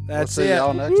 Whoa. That's we'll see it.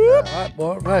 y'all next time. All right,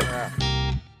 boy, right.